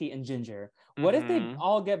Mishti and Ginger. What if they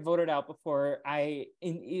all get voted out before they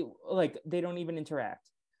don't even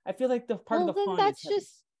interact? I feel like the part of the fun that's is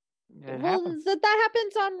just. That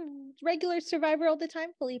happens on regular Survivor all the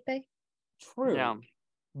time, Felipe. True. Yeah.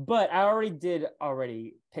 But I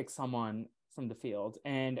already pick someone from the field,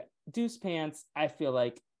 and Deuce Pants, I feel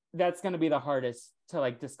like that's going to be the hardest to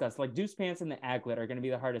like discuss. Like Deuce Pants and the Aglet are going to be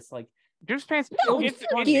the hardest. Like Deuce Pants. No, the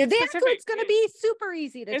Aglet's going to be super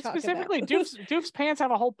easy to talk specifically about. Deuce Pants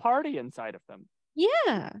have a whole party inside of them.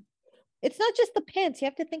 Yeah. It's not just the pants. You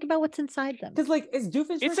have to think about what's inside them. Because, like, is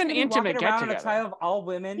Doofenshmirtz it's an intimate walking around a trial of all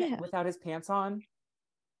women without his pants on?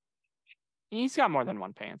 He's got more than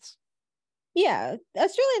one pants. Yeah,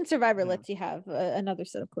 Australian Survivor lets you have another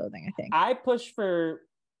set of clothing, I think. I push for...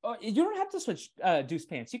 Oh, you don't have to switch Deuce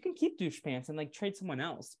Pants. You can keep Deuce Pants and, like, trade someone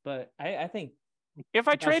else. But I think... If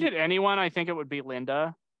I traded anyone, I think it would be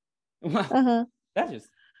Linda. That's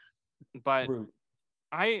just... But... rude.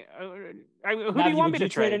 who do you want me to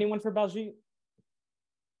trade? Anyone for Baljeet?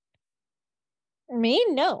 Me?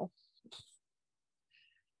 No.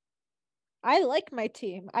 I like my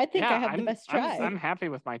team. I think I have the best tribe. I'm happy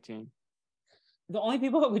with my team. The only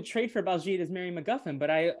people that would trade for Baljeet is Mary McGuffin, but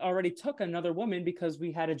I already took another woman because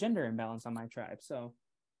we had a gender imbalance on my tribe. So,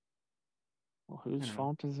 well, whose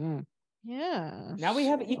fault is it? Yeah. Now we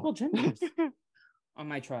have equal genders on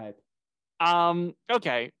my tribe.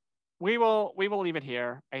 Okay. We will leave it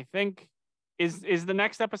here. I think is the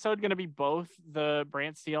next episode going to be both the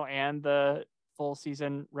Brant Steele and the full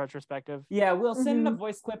season retrospective? Yeah, we'll send a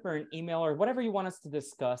voice clip or an email or whatever you want us to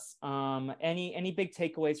discuss. Any big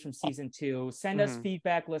takeaways from season 2. Send us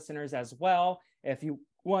feedback, listeners, as well. If you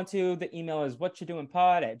want to, the email is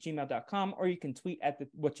whatchadoinpod@gmail.com, or you can tweet at the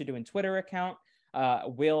What You Doing Twitter account.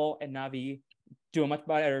 Will and Navi do a much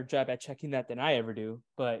better job at checking that than I ever do,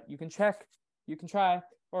 but you can check, you can try,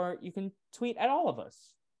 or you can tweet at all of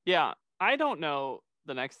us. Yeah, I don't know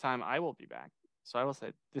the next time I will be back. So I will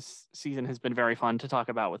say this season has been very fun to talk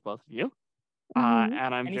about with both of you. And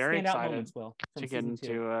I'm very excited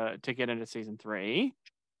to get into season 3.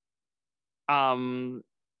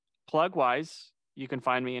 Plug wise, you can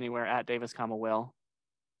find me anywhere at Davis, Will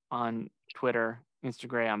on Twitter,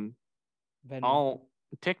 Instagram, Venmo.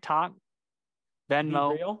 TikTok,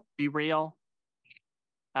 Venmo, Be Real.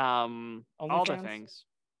 All the things.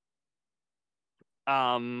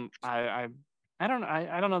 I don't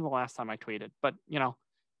know the last time I tweeted, but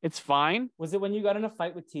it's fine. Was it when you got in a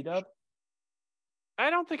fight with T-Dub? I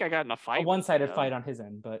don't think I got in a fight. A one-sided fight on his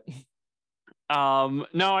end, but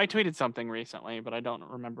no, I tweeted something recently, but I don't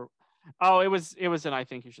remember. Oh, it was an I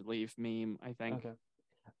think you should leave meme, I think. Okay.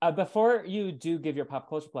 Before you do give your pop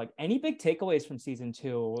culture plug, any big takeaways from season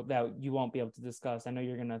 2 that you won't be able to discuss? I know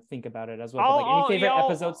you're gonna think about it as well. But any favorite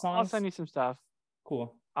episode songs? I'll send you some stuff.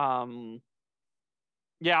 Cool.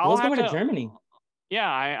 Yeah, Will's going to Germany. Yeah,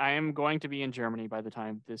 I am going to be in Germany by the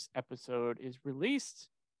time this episode is released.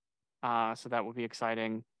 So that will be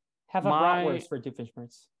exciting. Have a bratwurst for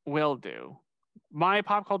Doofenshmirtz. Will do. My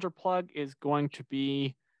pop culture plug is going to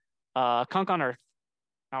be Kunk on Earth.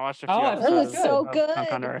 I watched a few episodes of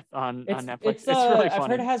Kunk on Earth on Netflix. It's really funny. I've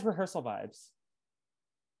heard it has rehearsal vibes.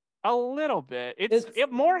 A little bit.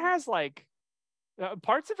 It more has like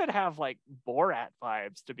parts of it have like Borat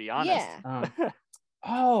vibes, to be honest. Yeah.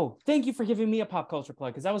 Oh, thank you for giving me a pop culture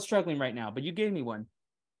plug because I was struggling right now, but you gave me one.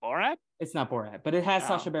 Borat? It's not Borat, but it has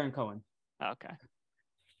Sacha Baron Cohen. Okay.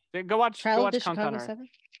 Go watch Kunk on Earth.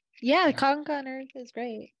 Yeah, Kunk on Earth is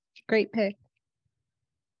great. Great pick.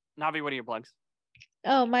 Navi, what are your plugs?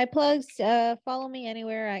 Oh, my plugs, follow me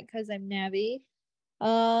anywhere because I'm Navi.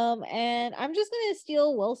 And I'm just gonna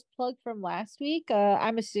steal Will's plug from last week.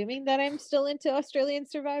 I'm assuming that I'm still into Australian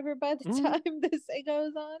Survivor by the time this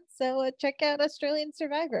goes on. So check out Australian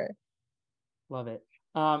Survivor. Love it.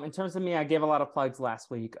 In terms of me, I gave a lot of plugs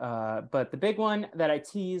last week, but the big one that I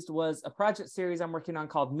teased was a project series I'm working on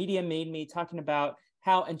called Media Made Me, talking about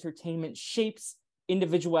how entertainment shapes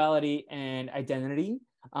individuality and identity.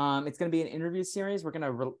 It's going to be an interview series. We're going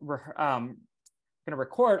to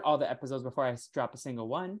record all the episodes before I drop a single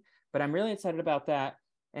one, but I'm really excited about that,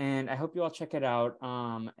 and I hope you all check it out.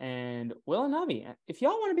 And Will and Navi, if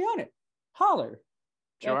y'all want to be on it, holler.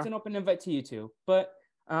 Sure. That's an open invite to you two. But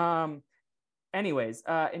anyways,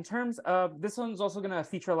 in terms of this one's also going to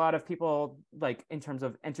feature a lot of people like in terms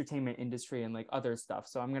of entertainment industry and like other stuff.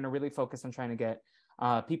 So I'm going to really focus on trying to get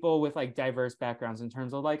people with like diverse backgrounds in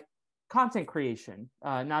terms of like content creation,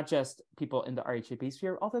 not just people in the RHAP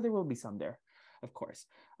sphere, although there will be some there, of course.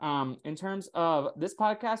 In terms of this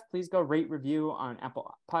podcast, please go rate, review on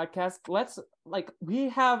Apple Podcasts. We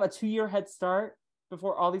have a 2-year head start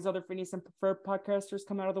before all these other Phineas and Ferb podcasters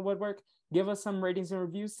come out of the woodwork. Give us some ratings and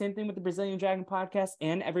reviews. Same thing with the Brazilian Dragon podcast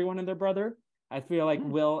and Everyone and Their Brother. I feel like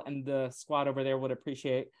Will and the squad over there would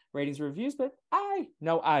appreciate ratings and reviews, but I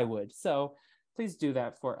know I would. So please do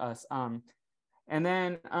that for us. And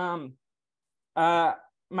then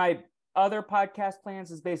my other podcast plans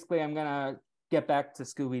is basically I'm going to get back to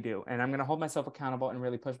Scooby-Doo, and I'm going to hold myself accountable and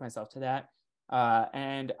really push myself to that.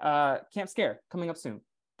 And Camp Scare coming up soon.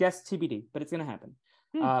 Guess TBD, but it's going to happen.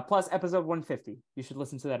 Plus episode 150. You should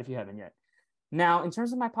listen to that if you haven't yet. Now, in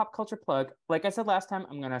terms of my pop culture plug, like I said last time,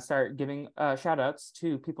 I'm going to start giving shout outs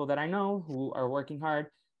to people that I know who are working hard.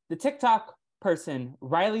 The TikTok person,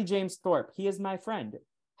 Riley James Thorpe, he is my friend.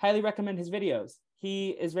 Highly recommend his videos. He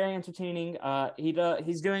is very entertaining.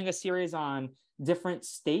 He's doing a series on different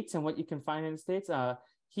states and what you can find in the states.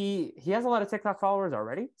 He has a lot of TikTok followers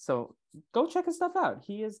already, so go check his stuff out.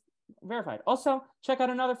 He is verified. Also, check out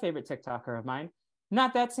another favorite TikToker of mine,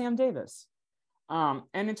 Not That Sam Davis. And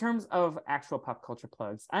in terms of actual pop culture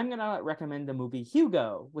plugs, I'm gonna recommend the movie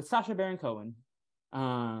Hugo with Sacha Baron Cohen.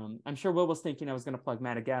 I'm sure Will was thinking I was gonna plug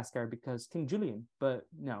Madagascar because King Julian, but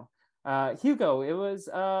no. Hugo, it was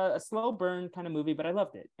a slow burn kind of movie, but I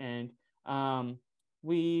loved it. And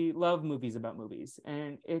we love movies about movies,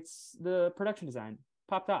 and it's the production design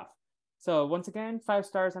popped off. So once again, 5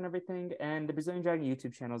 stars on everything, and the Brazilian Dragon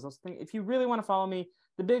YouTube channel is also thing. If you really want to follow me,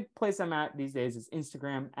 the big place I'm at these days is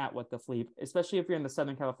Instagram at What the Fleep, especially if you're in the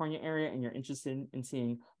Southern California area and you're interested in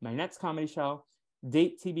seeing my next comedy show.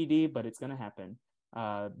 Date TBD, but it's going to happen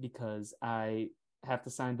because I have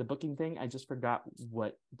to sign the booking thing. I just forgot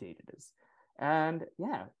what date it is. And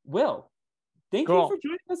yeah, Will, thank you for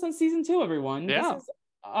joining us on season 2, everyone. Yeah. This is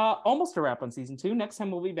almost a wrap on season 2. Next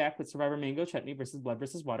time we'll be back with Survivor Mango Chutney versus Blood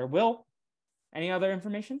versus Water. Will, any other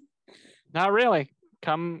information? Not really.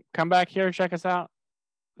 Come back here, check us out.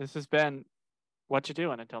 This has been What You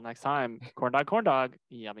Doing. Until next time, corn dog,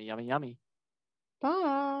 yummy, yummy, yummy.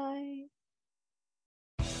 Bye.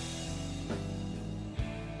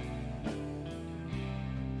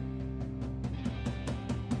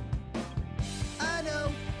 I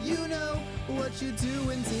know, you know what you're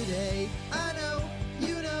doing today. I know,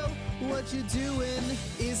 you know what you're doing.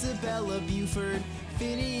 Isabella Buford,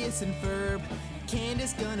 Phineas and Ferb.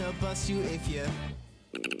 Candace gonna bust you if you